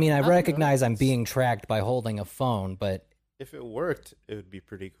to it. I mean, I recognize I'm being tracked by holding a phone, but if it worked, it would be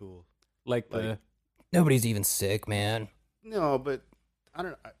pretty cool. like the nobody's even sick, man. No, but I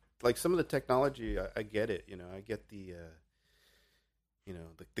don't like some of the technology. I get it. I get the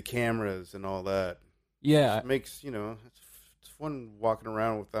the cameras and all that. yeah. It makes it's fun walking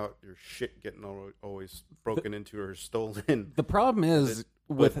around without your shit getting always broken into or stolen. The problem is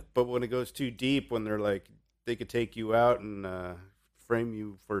with but when it goes too deep, when they're like they could take you out and frame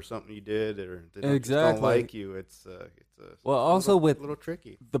you for something you did, or they don't Exactly. like you, it's also with a little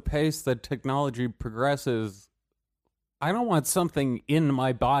tricky. the pace that technology progresses, I don't want something in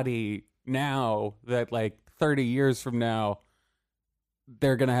my body now that like 30 years from now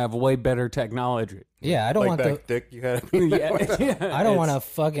they're gonna have way better technology. Yeah, I don't want that dick you had. I don't want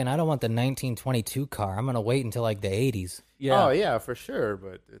I don't want the 1922 car. I'm gonna wait until like the 80s. Yeah. Oh yeah, for sure.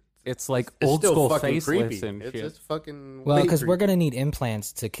 But It's like it's old still school fucking facelifts creepy. and shit. It's fucking Well, way because we're creepy. gonna need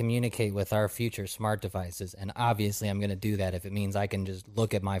implants to communicate with our future smart devices, and obviously, I'm gonna do that if it means I can just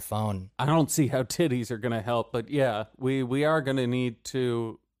look at my phone. I don't see how titties are gonna help, but yeah, we are gonna need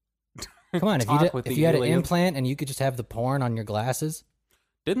to. Come on, talk with if the you had an aliens. implant and you could just have the porn on your glasses.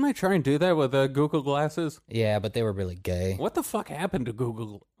 Didn't I try and do that with Google Glasses? Yeah, but they were really gay. What the fuck happened to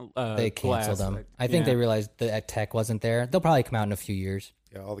Google? They canceled Glass? them. I think they realized that tech wasn't there. They'll probably come out in a few years.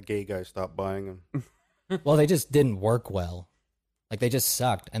 Yeah, all the gay guys stopped buying them. Well, they just didn't work well. Like they just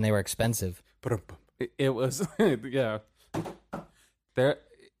sucked and they were expensive. It was yeah. There,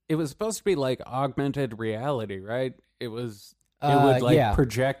 it was supposed to be like augmented reality, right? It was. It would like yeah.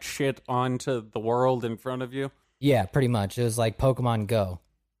 project shit onto the world in front of you. Yeah, pretty much. It was like Pokemon Go.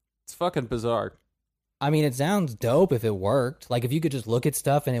 It's fucking bizarre. I mean, it sounds dope if it worked. Like if you could just look at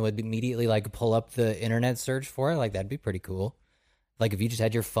stuff and it would immediately like pull up the internet search for it, like that'd be pretty cool. Like if you just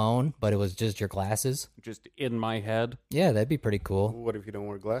had your phone, but it was just your glasses. Just in my head. Yeah, that'd be pretty cool. What if you don't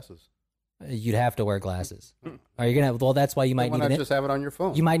wear glasses? You'd have to wear glasses. Are you gonna? Well, that's why you might Why need not just have it on your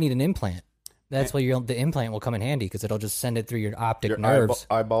phone? you might need an implant. That's why the implant will come in handy because it'll just send it through your optic your nerves.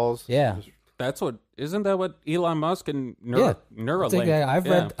 eyeballs. Yeah. Isn't that what Elon Musk and Yeah.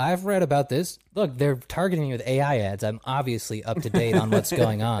 Neuralink? I've read about this. Look, they're targeting me with AI ads. I'm obviously up to date on what's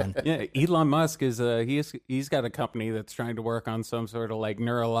going on. Yeah, Elon Musk is he's got a company that's trying to work on some sort of like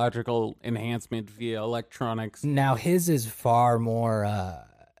neurological enhancement via electronics. Now his is far more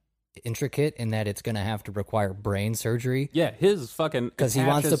intricate in that it's going to have to require brain surgery Yeah, his fucking because he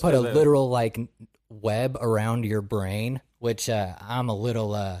wants to attaches put a the- literal like web around your brain, which I'm a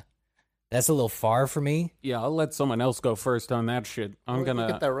little that's a little far for me. Yeah, I'll let someone else go first on that shit. I'm Look gonna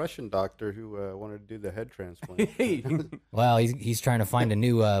at that Russian doctor who wanted to do the head transplant. Well, he's trying to find a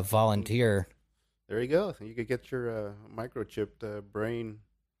new volunteer. There you go. You could get your microchipped brain.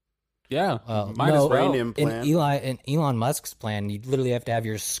 Yeah, Well, might no, as well. Brain In implant. Elon Musk's plan, you literally have to have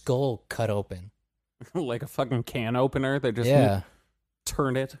your skull cut open. Like a fucking can opener. They just Yeah.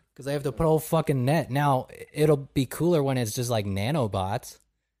 turn it. Because they have to put a whole fucking net. Now, it'll be cooler when it's just like nanobots,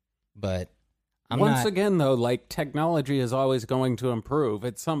 but Once again, though, like technology is always going to improve.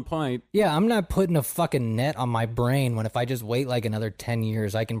 At some point, Yeah, I'm not putting a fucking net on my brain when if I just wait like another 10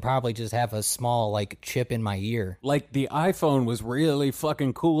 years, I can probably just have a small like chip in my ear. like the iPhone was really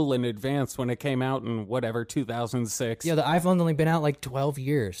fucking cool and advanced when it came out in whatever 2006. Yeah, the iPhone's only been out like 12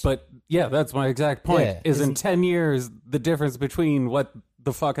 years. But yeah, that's my exact point. Yeah, is in isn't- 10 years the difference between what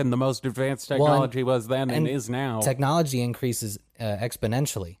the most advanced technology was then and is now. Technology increases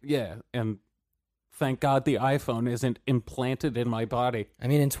exponentially. Yeah, and thank God the iPhone isn't implanted in my body. I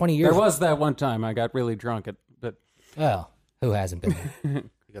mean, in 20 years. There was that one time I got really drunk, but Well, who hasn't been there?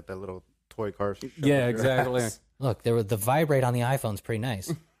 You got that little toy car. shoved yeah, up your exactly. ass. Look, the vibrate on the iPhone's pretty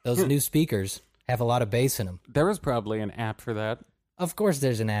nice. Those new speakers have a lot of bass in them. There was probably an app for that. Of course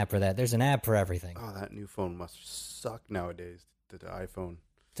there's an app for that. There's an app for everything. Oh, that new phone must suck nowadays. The iPhone.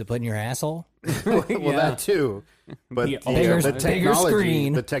 To put in your asshole? Well, that too. But The the bigger technology,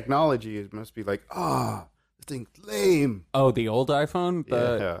 screen. the technology must be like, this thing's lame. Oh, the old iPhone?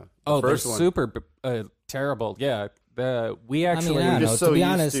 The they're first one. super terrible. Yeah. We actually... I don't know. Just so To be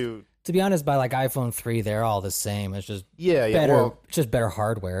used honest, to- to be honest, by like iPhone 3, they're all the same. It's just yeah, better. well, It's just better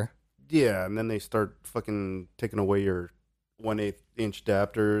hardware. yeah, and then they start fucking taking away your 1/8 inch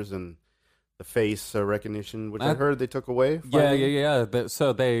adapters and the face recognition, which I heard they took away. Finally. Yeah.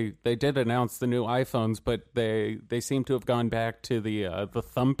 So they did announce the new iPhones, but they seem to have gone back to the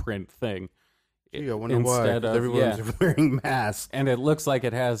thumbprint thing. Gee, I wonder why. 'Cause everyone's wearing masks. And it looks like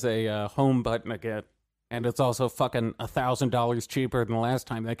it has a home button again. And it's also fucking $1,000 cheaper than the last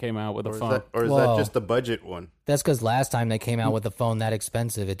time they came out with a phone. Or is Whoa. that just the budget one? That's because last time they came out with a phone that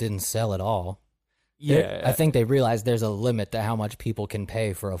expensive, it didn't sell at all. Yeah. I think they realized there's a limit to how much people can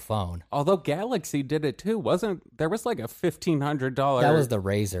pay for a phone. Although Galaxy did it too, there was like a $1,500. That was the The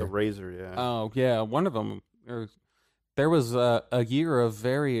Razor. Razor, yeah. Oh yeah, one of them. There was a year of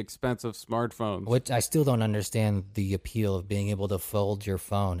very expensive smartphones. Which I still don't understand the appeal of being able to fold your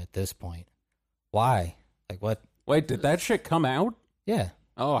phone at this point. Why? Like what? Wait, did that shit come out? Yeah,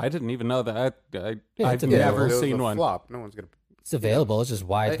 Oh, I didn't even know that. Yeah, I've it's never it was seen a one. flop. No one's gonna. it's available. It's just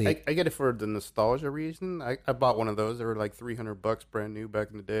widely. I get it for the nostalgia reason. I bought one of those. They were like $300 brand new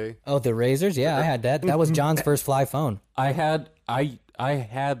back in the day. Oh, the Razors? Yeah, I had that. That was John's first fly phone. I had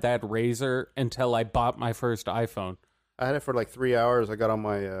that Razor until I bought my first iPhone. I had it for like 3 hours. I got on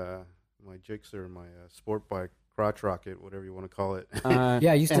my my Gixxer, my sport bike, crotch rocket, whatever you want to call it.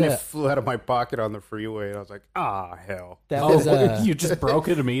 Yeah, I used and to. it flew out of my pocket on the freeway, and I was like, hell. That was you just broke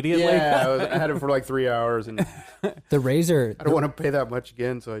it immediately? Yeah, I had it for like 3 hours, and the Razor. I don't want to pay that much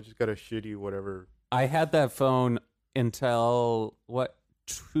again, so I just got a shitty whatever. I had that phone until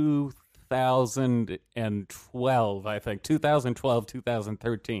 2012, I think. 2012,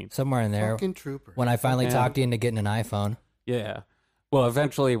 2013. Somewhere in there. Fucking trooper. When I finally Yeah. talked you into getting an iPhone. Yeah. Well,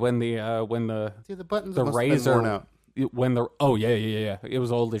 eventually when the See, the buttons the must have been Razor worn out. yeah, it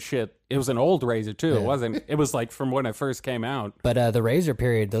was old as shit. It was an old Razor too. It wasn't. It was like from when it first came out. But the Razor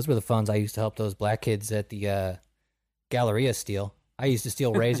period, those were the phones I used to help those black kids at the Galleria steal. I used to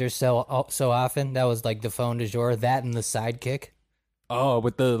steal Razors so often. That was like the phone du jour. That and the Sidekick. Oh,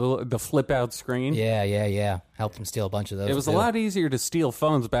 with the flip out screen. Yeah. Helped them steal a bunch of those. It was too. a lot easier to steal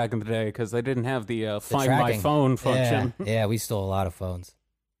phones back in the day because they didn't have the Find My tracking. Phone function. Yeah, we stole a lot of phones.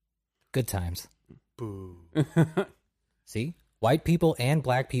 Good times. Boo. See? White people and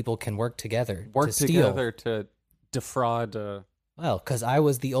black people can work together to steal. together to defraud Well, because I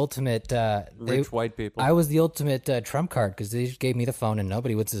was the ultimate... rich white people. I was the ultimate trump card because they just gave me the phone and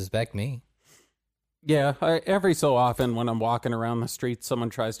nobody would suspect me. Yeah, every so often when I'm walking around the street,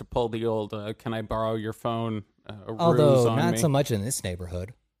 someone tries to pull the old "Can I borrow your phone?" Ruse Although on not me. so much in this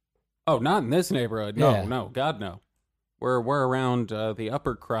neighborhood. Oh, not in this neighborhood. No, Yeah. no, God no. We're around the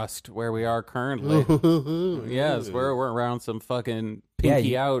upper crust where we are currently. Yes, we're around some fucking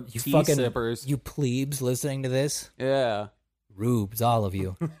pinky out you tea fucking, sippers. You plebes listening to this? Yeah, Rubes, all of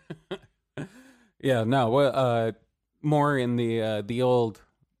you. yeah. No, more in the old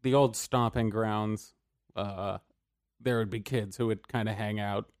stomping grounds. There would be kids who would kind of hang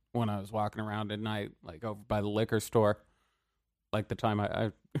out when I was walking around at night, like over by the liquor store. Like the time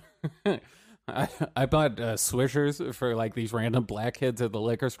I bought Swishers for like these random black kids at the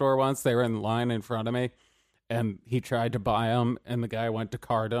liquor store once. They were in line in front of me, and he tried to buy them, and the guy went to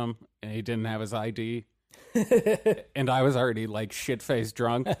card them, and he didn't have his ID. And I was already like shit-faced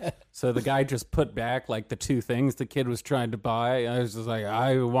drunk, so the guy just put back like the two things the kid was trying to buy. I was just like,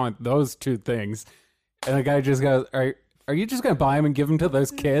 I want those two things, and the guy just goes, "Are you just gonna buy them and give them to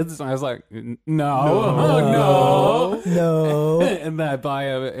those kids?" And I was like, "No, No. And then I buy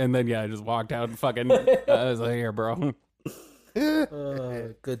them, and then I just walked out and fucking. I was like, "Here, bro."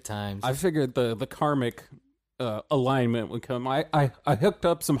 Good times. I figured the karmic alignment would come. I hooked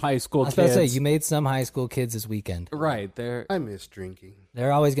up some high school I was kids. about to say, you made some high school kids this weekend. Right there. I miss drinking.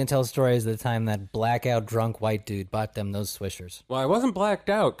 They're always going to tell stories of the time that blackout drunk white dude bought them those Swishers. Well, I wasn't blacked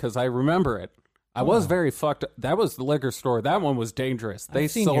out because I remember it. I was very fucked up. That was the liquor store. That one was dangerous. They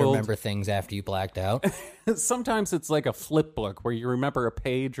I've seen you sold. remember things after you blacked out. Sometimes it's like a flip book where you remember a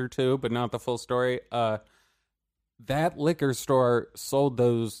page or two, but not the full story. That liquor store sold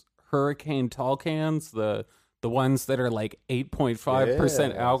those Hurricane tall cans, the ones that are like 8.5%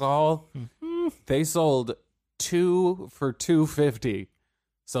 Yes. alcohol. They sold 2 for $2.50.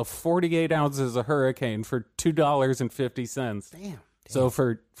 So 48 ounces of Hurricane for $2.50. Damn. So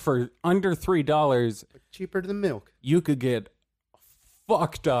for under $3, Cheaper than milk. you could get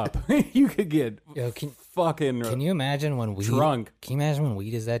fucked up. You could get Yo, fucking can you imagine when weed? drunk. Can you imagine when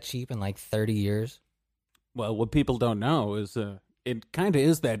weed is that cheap in like 30 years? Well, what people don't know is it kind of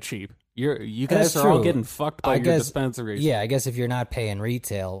is that cheap. You That's guys are all true. getting fucked by I your guess, dispensaries. Yeah, I guess if you're not paying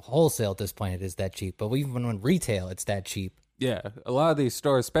retail, wholesale at this point, it is that cheap. But even when retail, it's that cheap. Yeah, a lot of these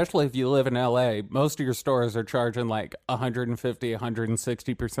stores, especially if you live in LA, most of your stores are charging like 150,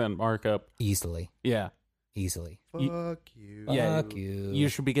 160% markup. Easily. Yeah. Fuck you. Yeah. Fuck you. You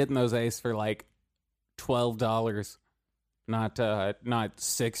should be getting those Ace for like $12, not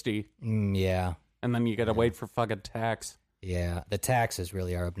 60. Yeah. And then you got to wait for fucking tax. Yeah. The taxes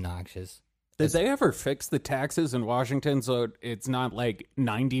really are obnoxious. Did they ever fix the taxes in Washington so it's not like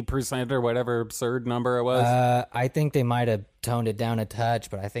 90% or whatever absurd number it was? I think they might have toned it down a touch,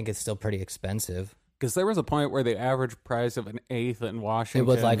 but I think it's still pretty expensive. Because there was a point where the average price of an eighth in Washington It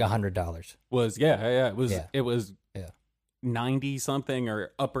was like $100. was it was Yeah. 90 something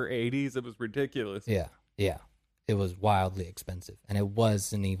or upper 80s. It was ridiculous. Yeah. Yeah. It was wildly expensive, and it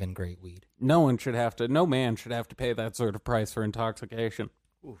wasn't even great weed. No man should have to pay that sort of price for intoxication.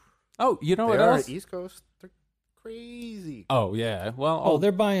 Oof. Oh, you know They what are else? at East Coast. They're crazy. Oh yeah. Well, Oh,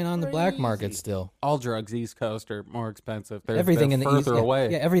 they're buying on the black Crazy. market still. all drugs East Coast are more expensive. They're Everything in the further East, yeah,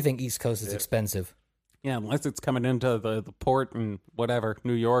 away. Yeah, everything East Coast is expensive. Yeah, unless it's coming into the port and whatever,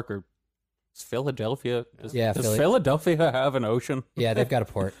 New York or Philadelphia. Does Philly. Philadelphia have an ocean? Yeah, they've got a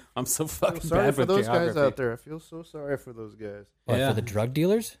port. I'm so I'm fucking sorry bad for with those geography. guys out there. I feel so sorry for those guys. What, Yeah. for the drug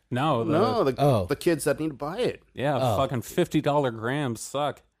dealers? No, No, Oh. the kids that need to buy it. yeah, Oh. fucking $50 grams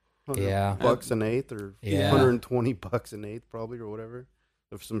suck. Yeah. $100 an eighth or Yeah. $120 an eighth probably or whatever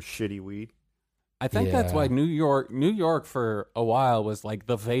of some shitty weed. I think that's Yeah. why New York for a while was like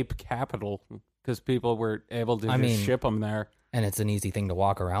the vape capital because people were able to just ship them there. And it's an easy thing to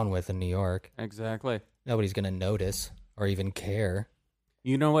walk around with in New York. Exactly. Nobody's going to notice or even care.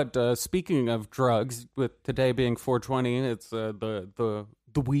 You know what? Speaking of drugs, with today being 420, it's the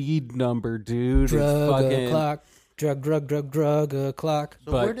weed number, dude. It's Drug fucking, o'clock. Drug o'clock.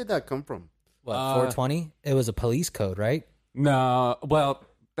 So But- where did that come from? What, 420? It was a police code, right? No, well,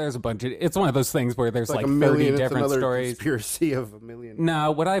 there's a bunch of. It's one of those things where there's It's like a 30 million. It's different another stories. conspiracy of a million.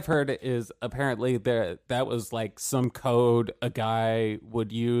 No, what I've heard is apparently that was like some code a guy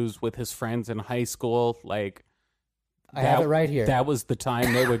would use with his friends in high school. Like, I have it right here. That was the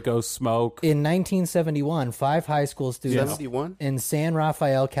time they would go smoke. In 1971, 5 high school students 71? in San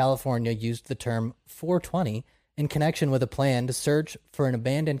Rafael, California, used the term 420 in connection with a plan to search for an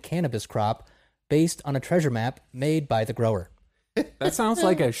abandoned cannabis crop based on a treasure map made by the grower. That sounds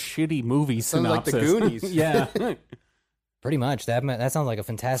like a shitty movie Sounds like the synopsis. Goonies. Yeah. Pretty much. That sounds like a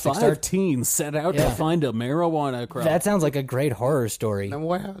fantastic 5 start. teens set out Yeah. to find a marijuana crop. That sounds like a great horror story. Now,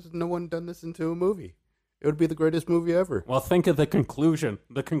 why has no one done this into a movie? It would be the greatest movie ever. Well, think of the conclusion.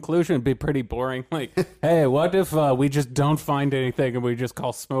 The conclusion would be pretty boring. Like, hey, what if we just don't find anything and we just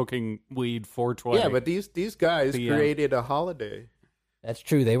call smoking weed 420? Yeah, but these guys The, created a holiday. That's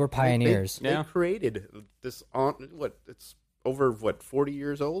true. They were pioneers. They Yeah. created this on it's over 40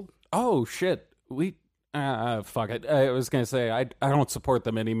 years old? Oh shit, we fuck it. I was gonna say I don't support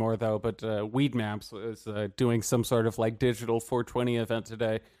them anymore though, but Weed Maps is doing some sort of like digital 420 event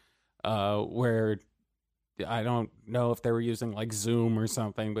today, where I don't know if they were using like Zoom or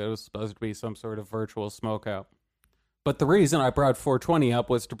something, but it was supposed to be some sort of virtual smoke out. But the reason I brought 420 up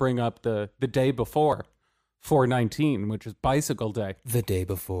was to bring up the day before 419, which is Bicycle Day. The day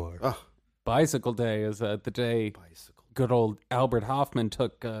before. Oh, Bicycle Day is the day bicycle. good old Albert Hoffman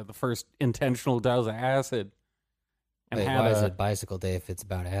took the first intentional dose of acid. And Wait, had why is a- it bicycle day if it's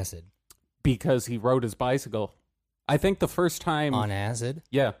about acid? because he rode his bicycle. I think the first time, On acid?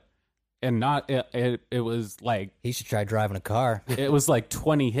 yeah, and not it was like He should try driving a car. it was like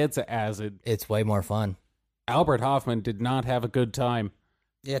 20 hits of acid. It's way more fun. Albert Hoffman did not have a good time.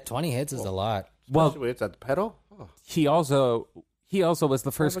 Yeah, 20 hits is a lot. Well, Especially it's at the pedal. Oh. he also was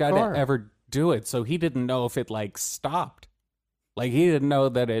the first Drive guy a to car. ever do it, so he didn't know if it like stopped. Like he didn't know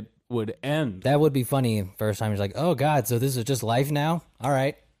that it would end. That would be funny. First time, he's like, oh, God, so this is just life now? All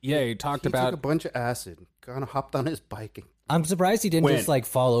right. Yeah, he talked He about took a bunch of acid, kind of hopped on his bike. And I'm surprised he didn't When? just like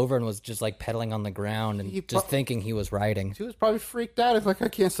fall over and was just like pedaling on the ground and He just pro- thinking he was riding. he was probably freaked out. He's like, I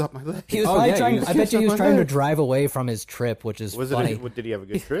can't stop my leg. He was Oh, probably yeah, trying. he was- I bet you he was Can't trying to stop my drive away from his trip, which is Was funny. it? Did he have a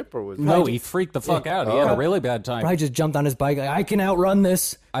good trip or was it? no, he freaked the fuck out. He had a really bad time. Probably just jumped on his bike like, I can outrun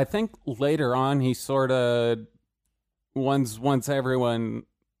this. I think later on he sort of once everyone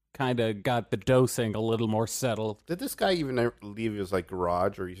kind of got the dosing a little more settled. Did this guy even ever leave his like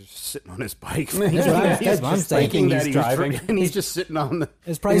garage, or he's just sitting on his bike? That's what I'm Thinking that He's driving. and he's just sitting on the.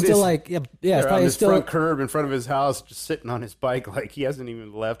 It's probably in still his- like, it's on probably his still. front curb in front of his house, just sitting on his bike, like he hasn't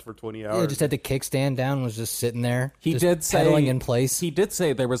even left for 20 hours. Yeah, just had the kickstand down, was just sitting there. He just did say pedaling in place. He did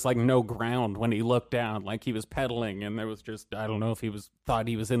say there was like no ground when he looked down, like he was pedaling, and there was just I don't know if he thought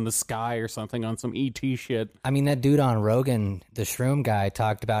he was in the sky or something on some ET shit. I mean, that dude on Rogan, the shroom guy,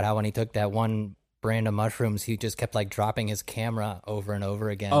 talked about how when he took that one brand of mushrooms, he just kept like dropping his camera over and over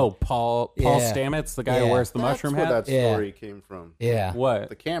again. Oh, Paul Yeah. Stamets, the guy who Yeah. wears the That's mushroom where hat. that Yeah. story came from. yeah, What?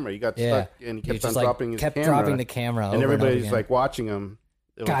 The camera, he got yeah. stuck, and he He kept on just like dropping his kept camera. dropping the camera, and over everybody's and over like watching him.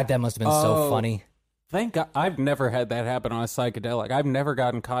 It was- God, that must have been so Oh. funny. Thank God, I've never had that happen on a psychedelic. I've never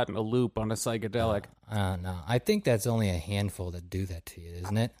gotten caught in a loop on a psychedelic. No, I think that's only a handful that do that to you,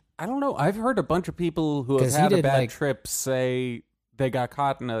 isn't it? I don't know. I've heard a bunch of people who have 'Cause he had a did, bad like- trip say they got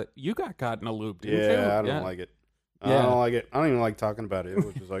caught in a. You got caught in a loop, didn't you? yeah, I don't like it. I Yeah. don't like it. I don't even like talking about it. It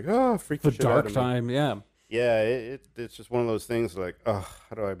was just like, oh, freak The the shit out dark of me. time, yeah. Yeah, it's just one of those things like, oh,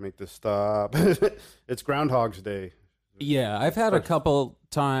 how do I make this stop? It's Groundhog's Day. Yeah, I've had a couple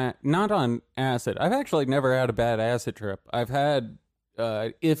times, not on acid. I've actually never had a bad acid trip. I've had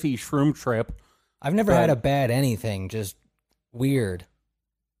iffy shroom trip. I've never had a bad anything, just weird.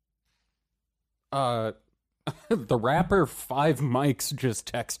 The rapper Five Mics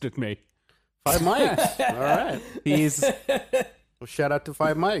just texted me. 5 mics. All right. He's Well, shout out to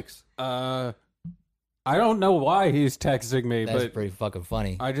 5 mics. I don't know why he's texting me, That's but pretty fucking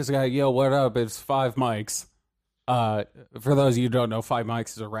funny. I just got, yo, what up? It's Five Mics. For those of you who don't know, Five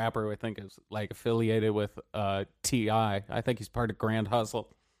Mics is a rapper who I think is like affiliated with T.I. I think he's part of Grand Hustle.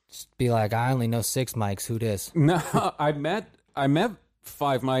 Just be like, I only know 6 mics. Who this? No, I met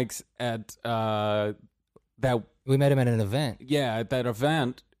Five Mics at that We met him at an event. at that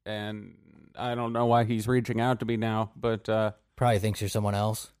event, and I don't know why he's reaching out to me now, but Probably thinks you're someone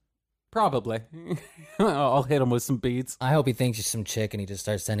else. probably I'll hit him with some beats. I hope he thinks you're some chick and he just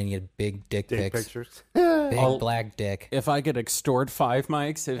starts sending you big dick Dick pics. pictures. Big I'll- black dick. If I could extort Five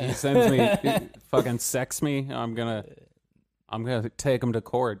Mics, if he sends me fucking sex me, I'm gonna take him to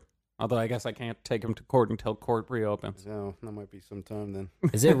court. Although I guess I can't take him to court until court reopens. So that might be some time then.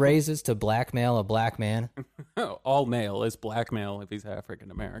 Is it raises to blackmail a black man? All male is blackmail if he's African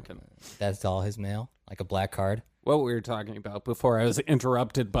American. That's all his mail? Like a black card? What we were talking about before I was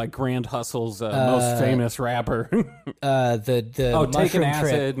interrupted by Grand Hustle's most famous rapper. The Taking mushroom acid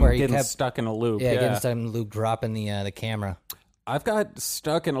trip and where he getting kept stuck in a loop. yeah, getting stuck in the loop, dropping the camera. I've got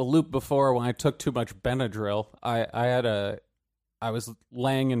stuck in a loop before when I took too much Benadryl. I was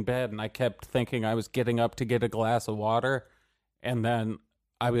laying in bed and I kept thinking I was getting up to get a glass of water, and then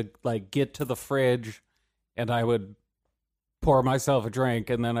I would like get to the fridge and I would pour myself a drink,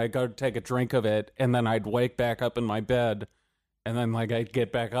 and then I'd go take a drink of it, and then I'd wake back up in my bed, and then like I'd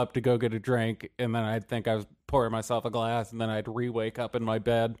get back up to go get a drink, and then I'd think I was pouring myself a glass, and then I'd re-wake up in my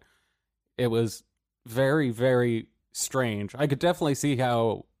bed. It was very, very strange. I could definitely see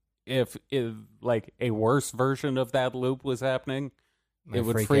how if like a worse version of that loop was happening, Might it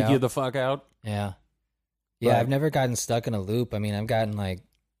would freak freak you you out. the fuck out. Yeah. Yeah, But- I've never gotten stuck in a loop. I mean,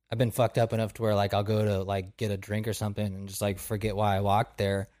 I've been fucked up enough to where like I'll go to like get a drink or something and just like forget why I walked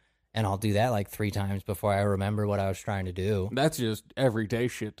there, and I'll do that like 3 times before I remember what I was trying to do. That's just everyday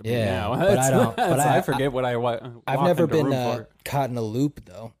shit to me Yeah, now. but I don't- but I forget what I I've walk never into a been room for. caught in a loop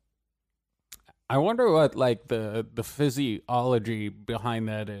though. I wonder what like the physiology behind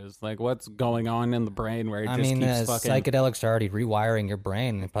that is. Like what's going on in the brain where it I just mean, keeps fucking psychedelics are already rewiring your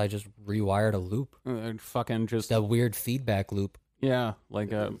brain. They probably just rewired a loop, fucking just a weird feedback loop. yeah,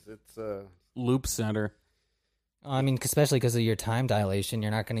 like a It's loop center. I mean, especially because of your time dilation,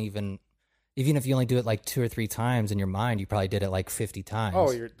 you're not going to even if you only do it like 2 or 3 times in your mind, you probably did it like 50 times.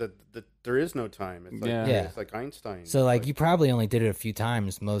 oh, there is no time. It's like, Yeah. Yeah. It's like Einstein. So like you probably only did it a few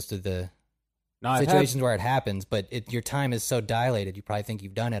times most of the No, I've had, situations where it happens, but your time is so dilated, you probably think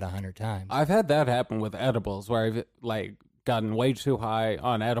you've done it 100 times. I've had that happen with edibles where I've like gotten way too high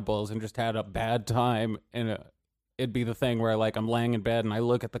on edibles and just had a bad time, and it'd be the thing where like I'm laying in bed and I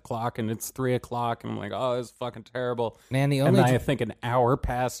look at the clock and it's 3:00 and I'm like, oh, this is fucking terrible. Man, the And only then I think an hour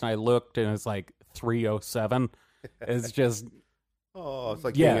passed and I looked and it's like 3:07. It's just oh, it's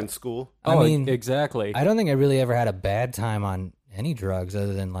like Yeah. being in school. I mean, exactly. I don't think I really ever had a bad time on any drugs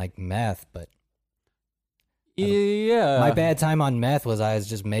other than like meth, but Yeah. my bad time on meth was I was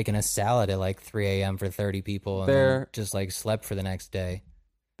just making a salad at like 3 a.m. for 30 people and then There- just like slept for the next day.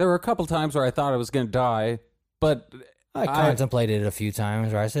 There were a couple times where I thought I was going to die, but I contemplated it a few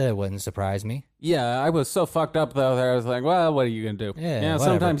times where I said it wouldn't surprise me. Yeah, I was so fucked up though that I was like, well, what are you gonna do? Yeah, whatever.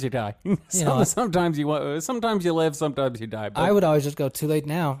 Sometimes you die. Sometimes you live, sometimes you die. But I would always just go, too late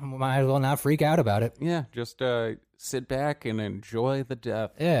now. Might as well not freak out about it. yeah, just sit back and enjoy the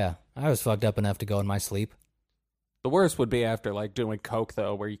death. Yeah, I was fucked up enough to go in my sleep. The worst would be after like doing coke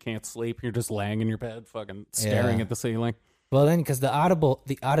though, where you can't sleep. You're just laying in your bed, fucking staring Yeah. at the ceiling. Well, then, because the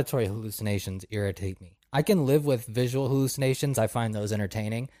auditory hallucinations irritate me. I can live with visual hallucinations. I find those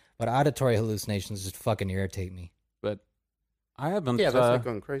entertaining. But auditory hallucinations just fucking irritate me. But I haven't. Yeah, that's like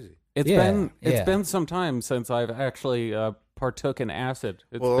going crazy. It's been some time since I've actually partook in acid.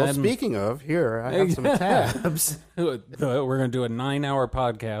 Speaking of, here I have some tabs. We're gonna do a 9-hour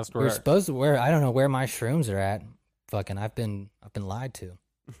podcast. We're supposed to wear. I don't know where my shrooms are at. Fucking, I've been lied to.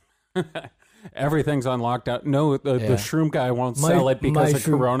 Everything's on lockdown. No, the shroom guy won't sell it because of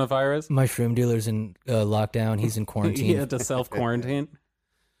coronavirus. My shroom dealer's in lockdown. He's in quarantine. He had to self-quarantine.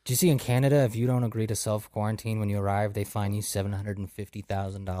 Do you see in Canada, if you don't agree to self-quarantine when you arrive, they fine you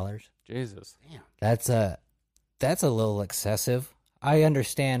 $750,000? Jesus. Damn. That's a little excessive. I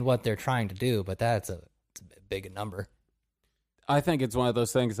understand what they're trying to do, but it's a big number. I think it's one of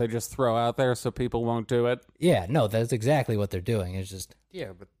those things they just throw out there so people won't do it. Yeah, no, that's exactly what they're doing. It's just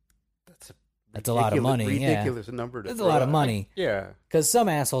But that's a lot of money. Ridiculous number. That's a lot of money. Yeah. Because some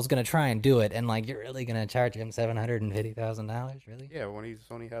asshole's gonna try and do it, and like you're really gonna charge him $750,000, really? Yeah, when he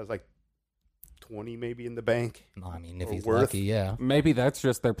only has like 20 maybe in the bank. No, I mean if Or he's worth. lucky, yeah. Maybe that's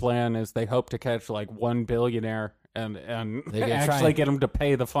just their plan is they hope to catch like one billionaire and They're gonna try actually and- get him to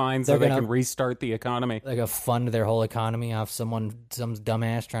pay the fine so They're they gonna- can restart the economy. Like a fund their whole economy off some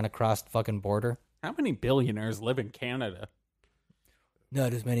dumbass trying to cross the fucking border. How many billionaires live in Canada?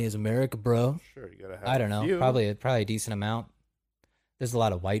 Not as many as America, bro. Sure, you gotta have. I don't know. a few. Probably a decent amount. There's a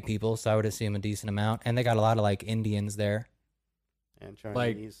lot of white people, so I would assume a decent amount, and they got a lot of like Indians there. And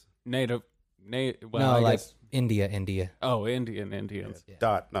Like- Chinese. Well, No, I like guess. India. Oh, Indians. Yeah.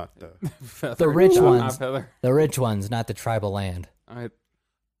 Dot, not the. Feather. rich Not ones. feather. The rich ones, not the tribal land.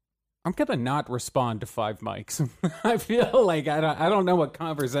 I'm gonna not respond to 5 mics. I feel like I don't know what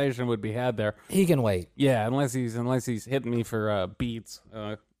conversation would be had there. He can wait. Yeah, unless he's hitting me for beats.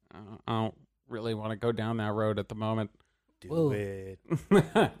 I don't really want to go down that road at the moment. Do Well, it.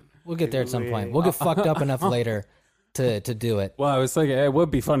 We'll get there at some point. We'll get fucked up enough later to do it. Well, I was thinking it would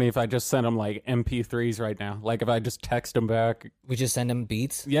be funny if I just sent him like MP3s right now. Like if I just text him back. We just send him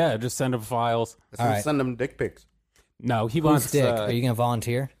beats. Yeah, just send him files. Let's All right. send them dick pics. No, he Who's wants. dick? Are you gonna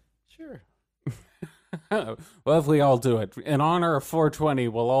volunteer? Sure. Well, if we all do it in honor of 420,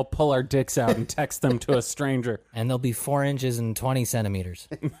 we'll all pull our dicks out and text them to a stranger. And they'll be 4 inches and 20 centimeters.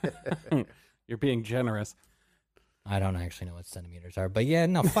 You're being generous. I don't actually know what centimeters are, but yeah,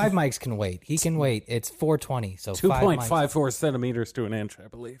 no, 5 mics can wait. He can wait. It's 420, so 5 mics. 2.54 centimeters to an inch, I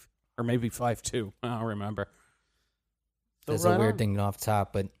believe, or maybe 5.2. I don't remember. That's So a right weird on. thing off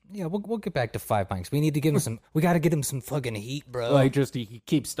top, but yeah, we'll get back to 5 mics. We need to give him some. We got to get him some fucking heat, bro. Like, just he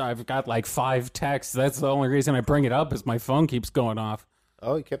keeps. I've got like 5 texts. That's the only reason I bring it up is my phone keeps going off.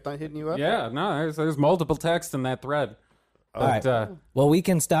 Oh, he kept on hitting you up? Yeah, no, there's multiple texts in that thread. Oh, But, Well, we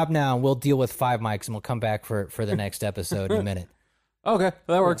can stop now, and we'll deal with 5 mics, and we'll come back for the next episode in a minute. okay,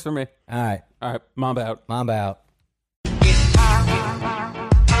 that works for me. All right, All right, Mom out. Mamba out.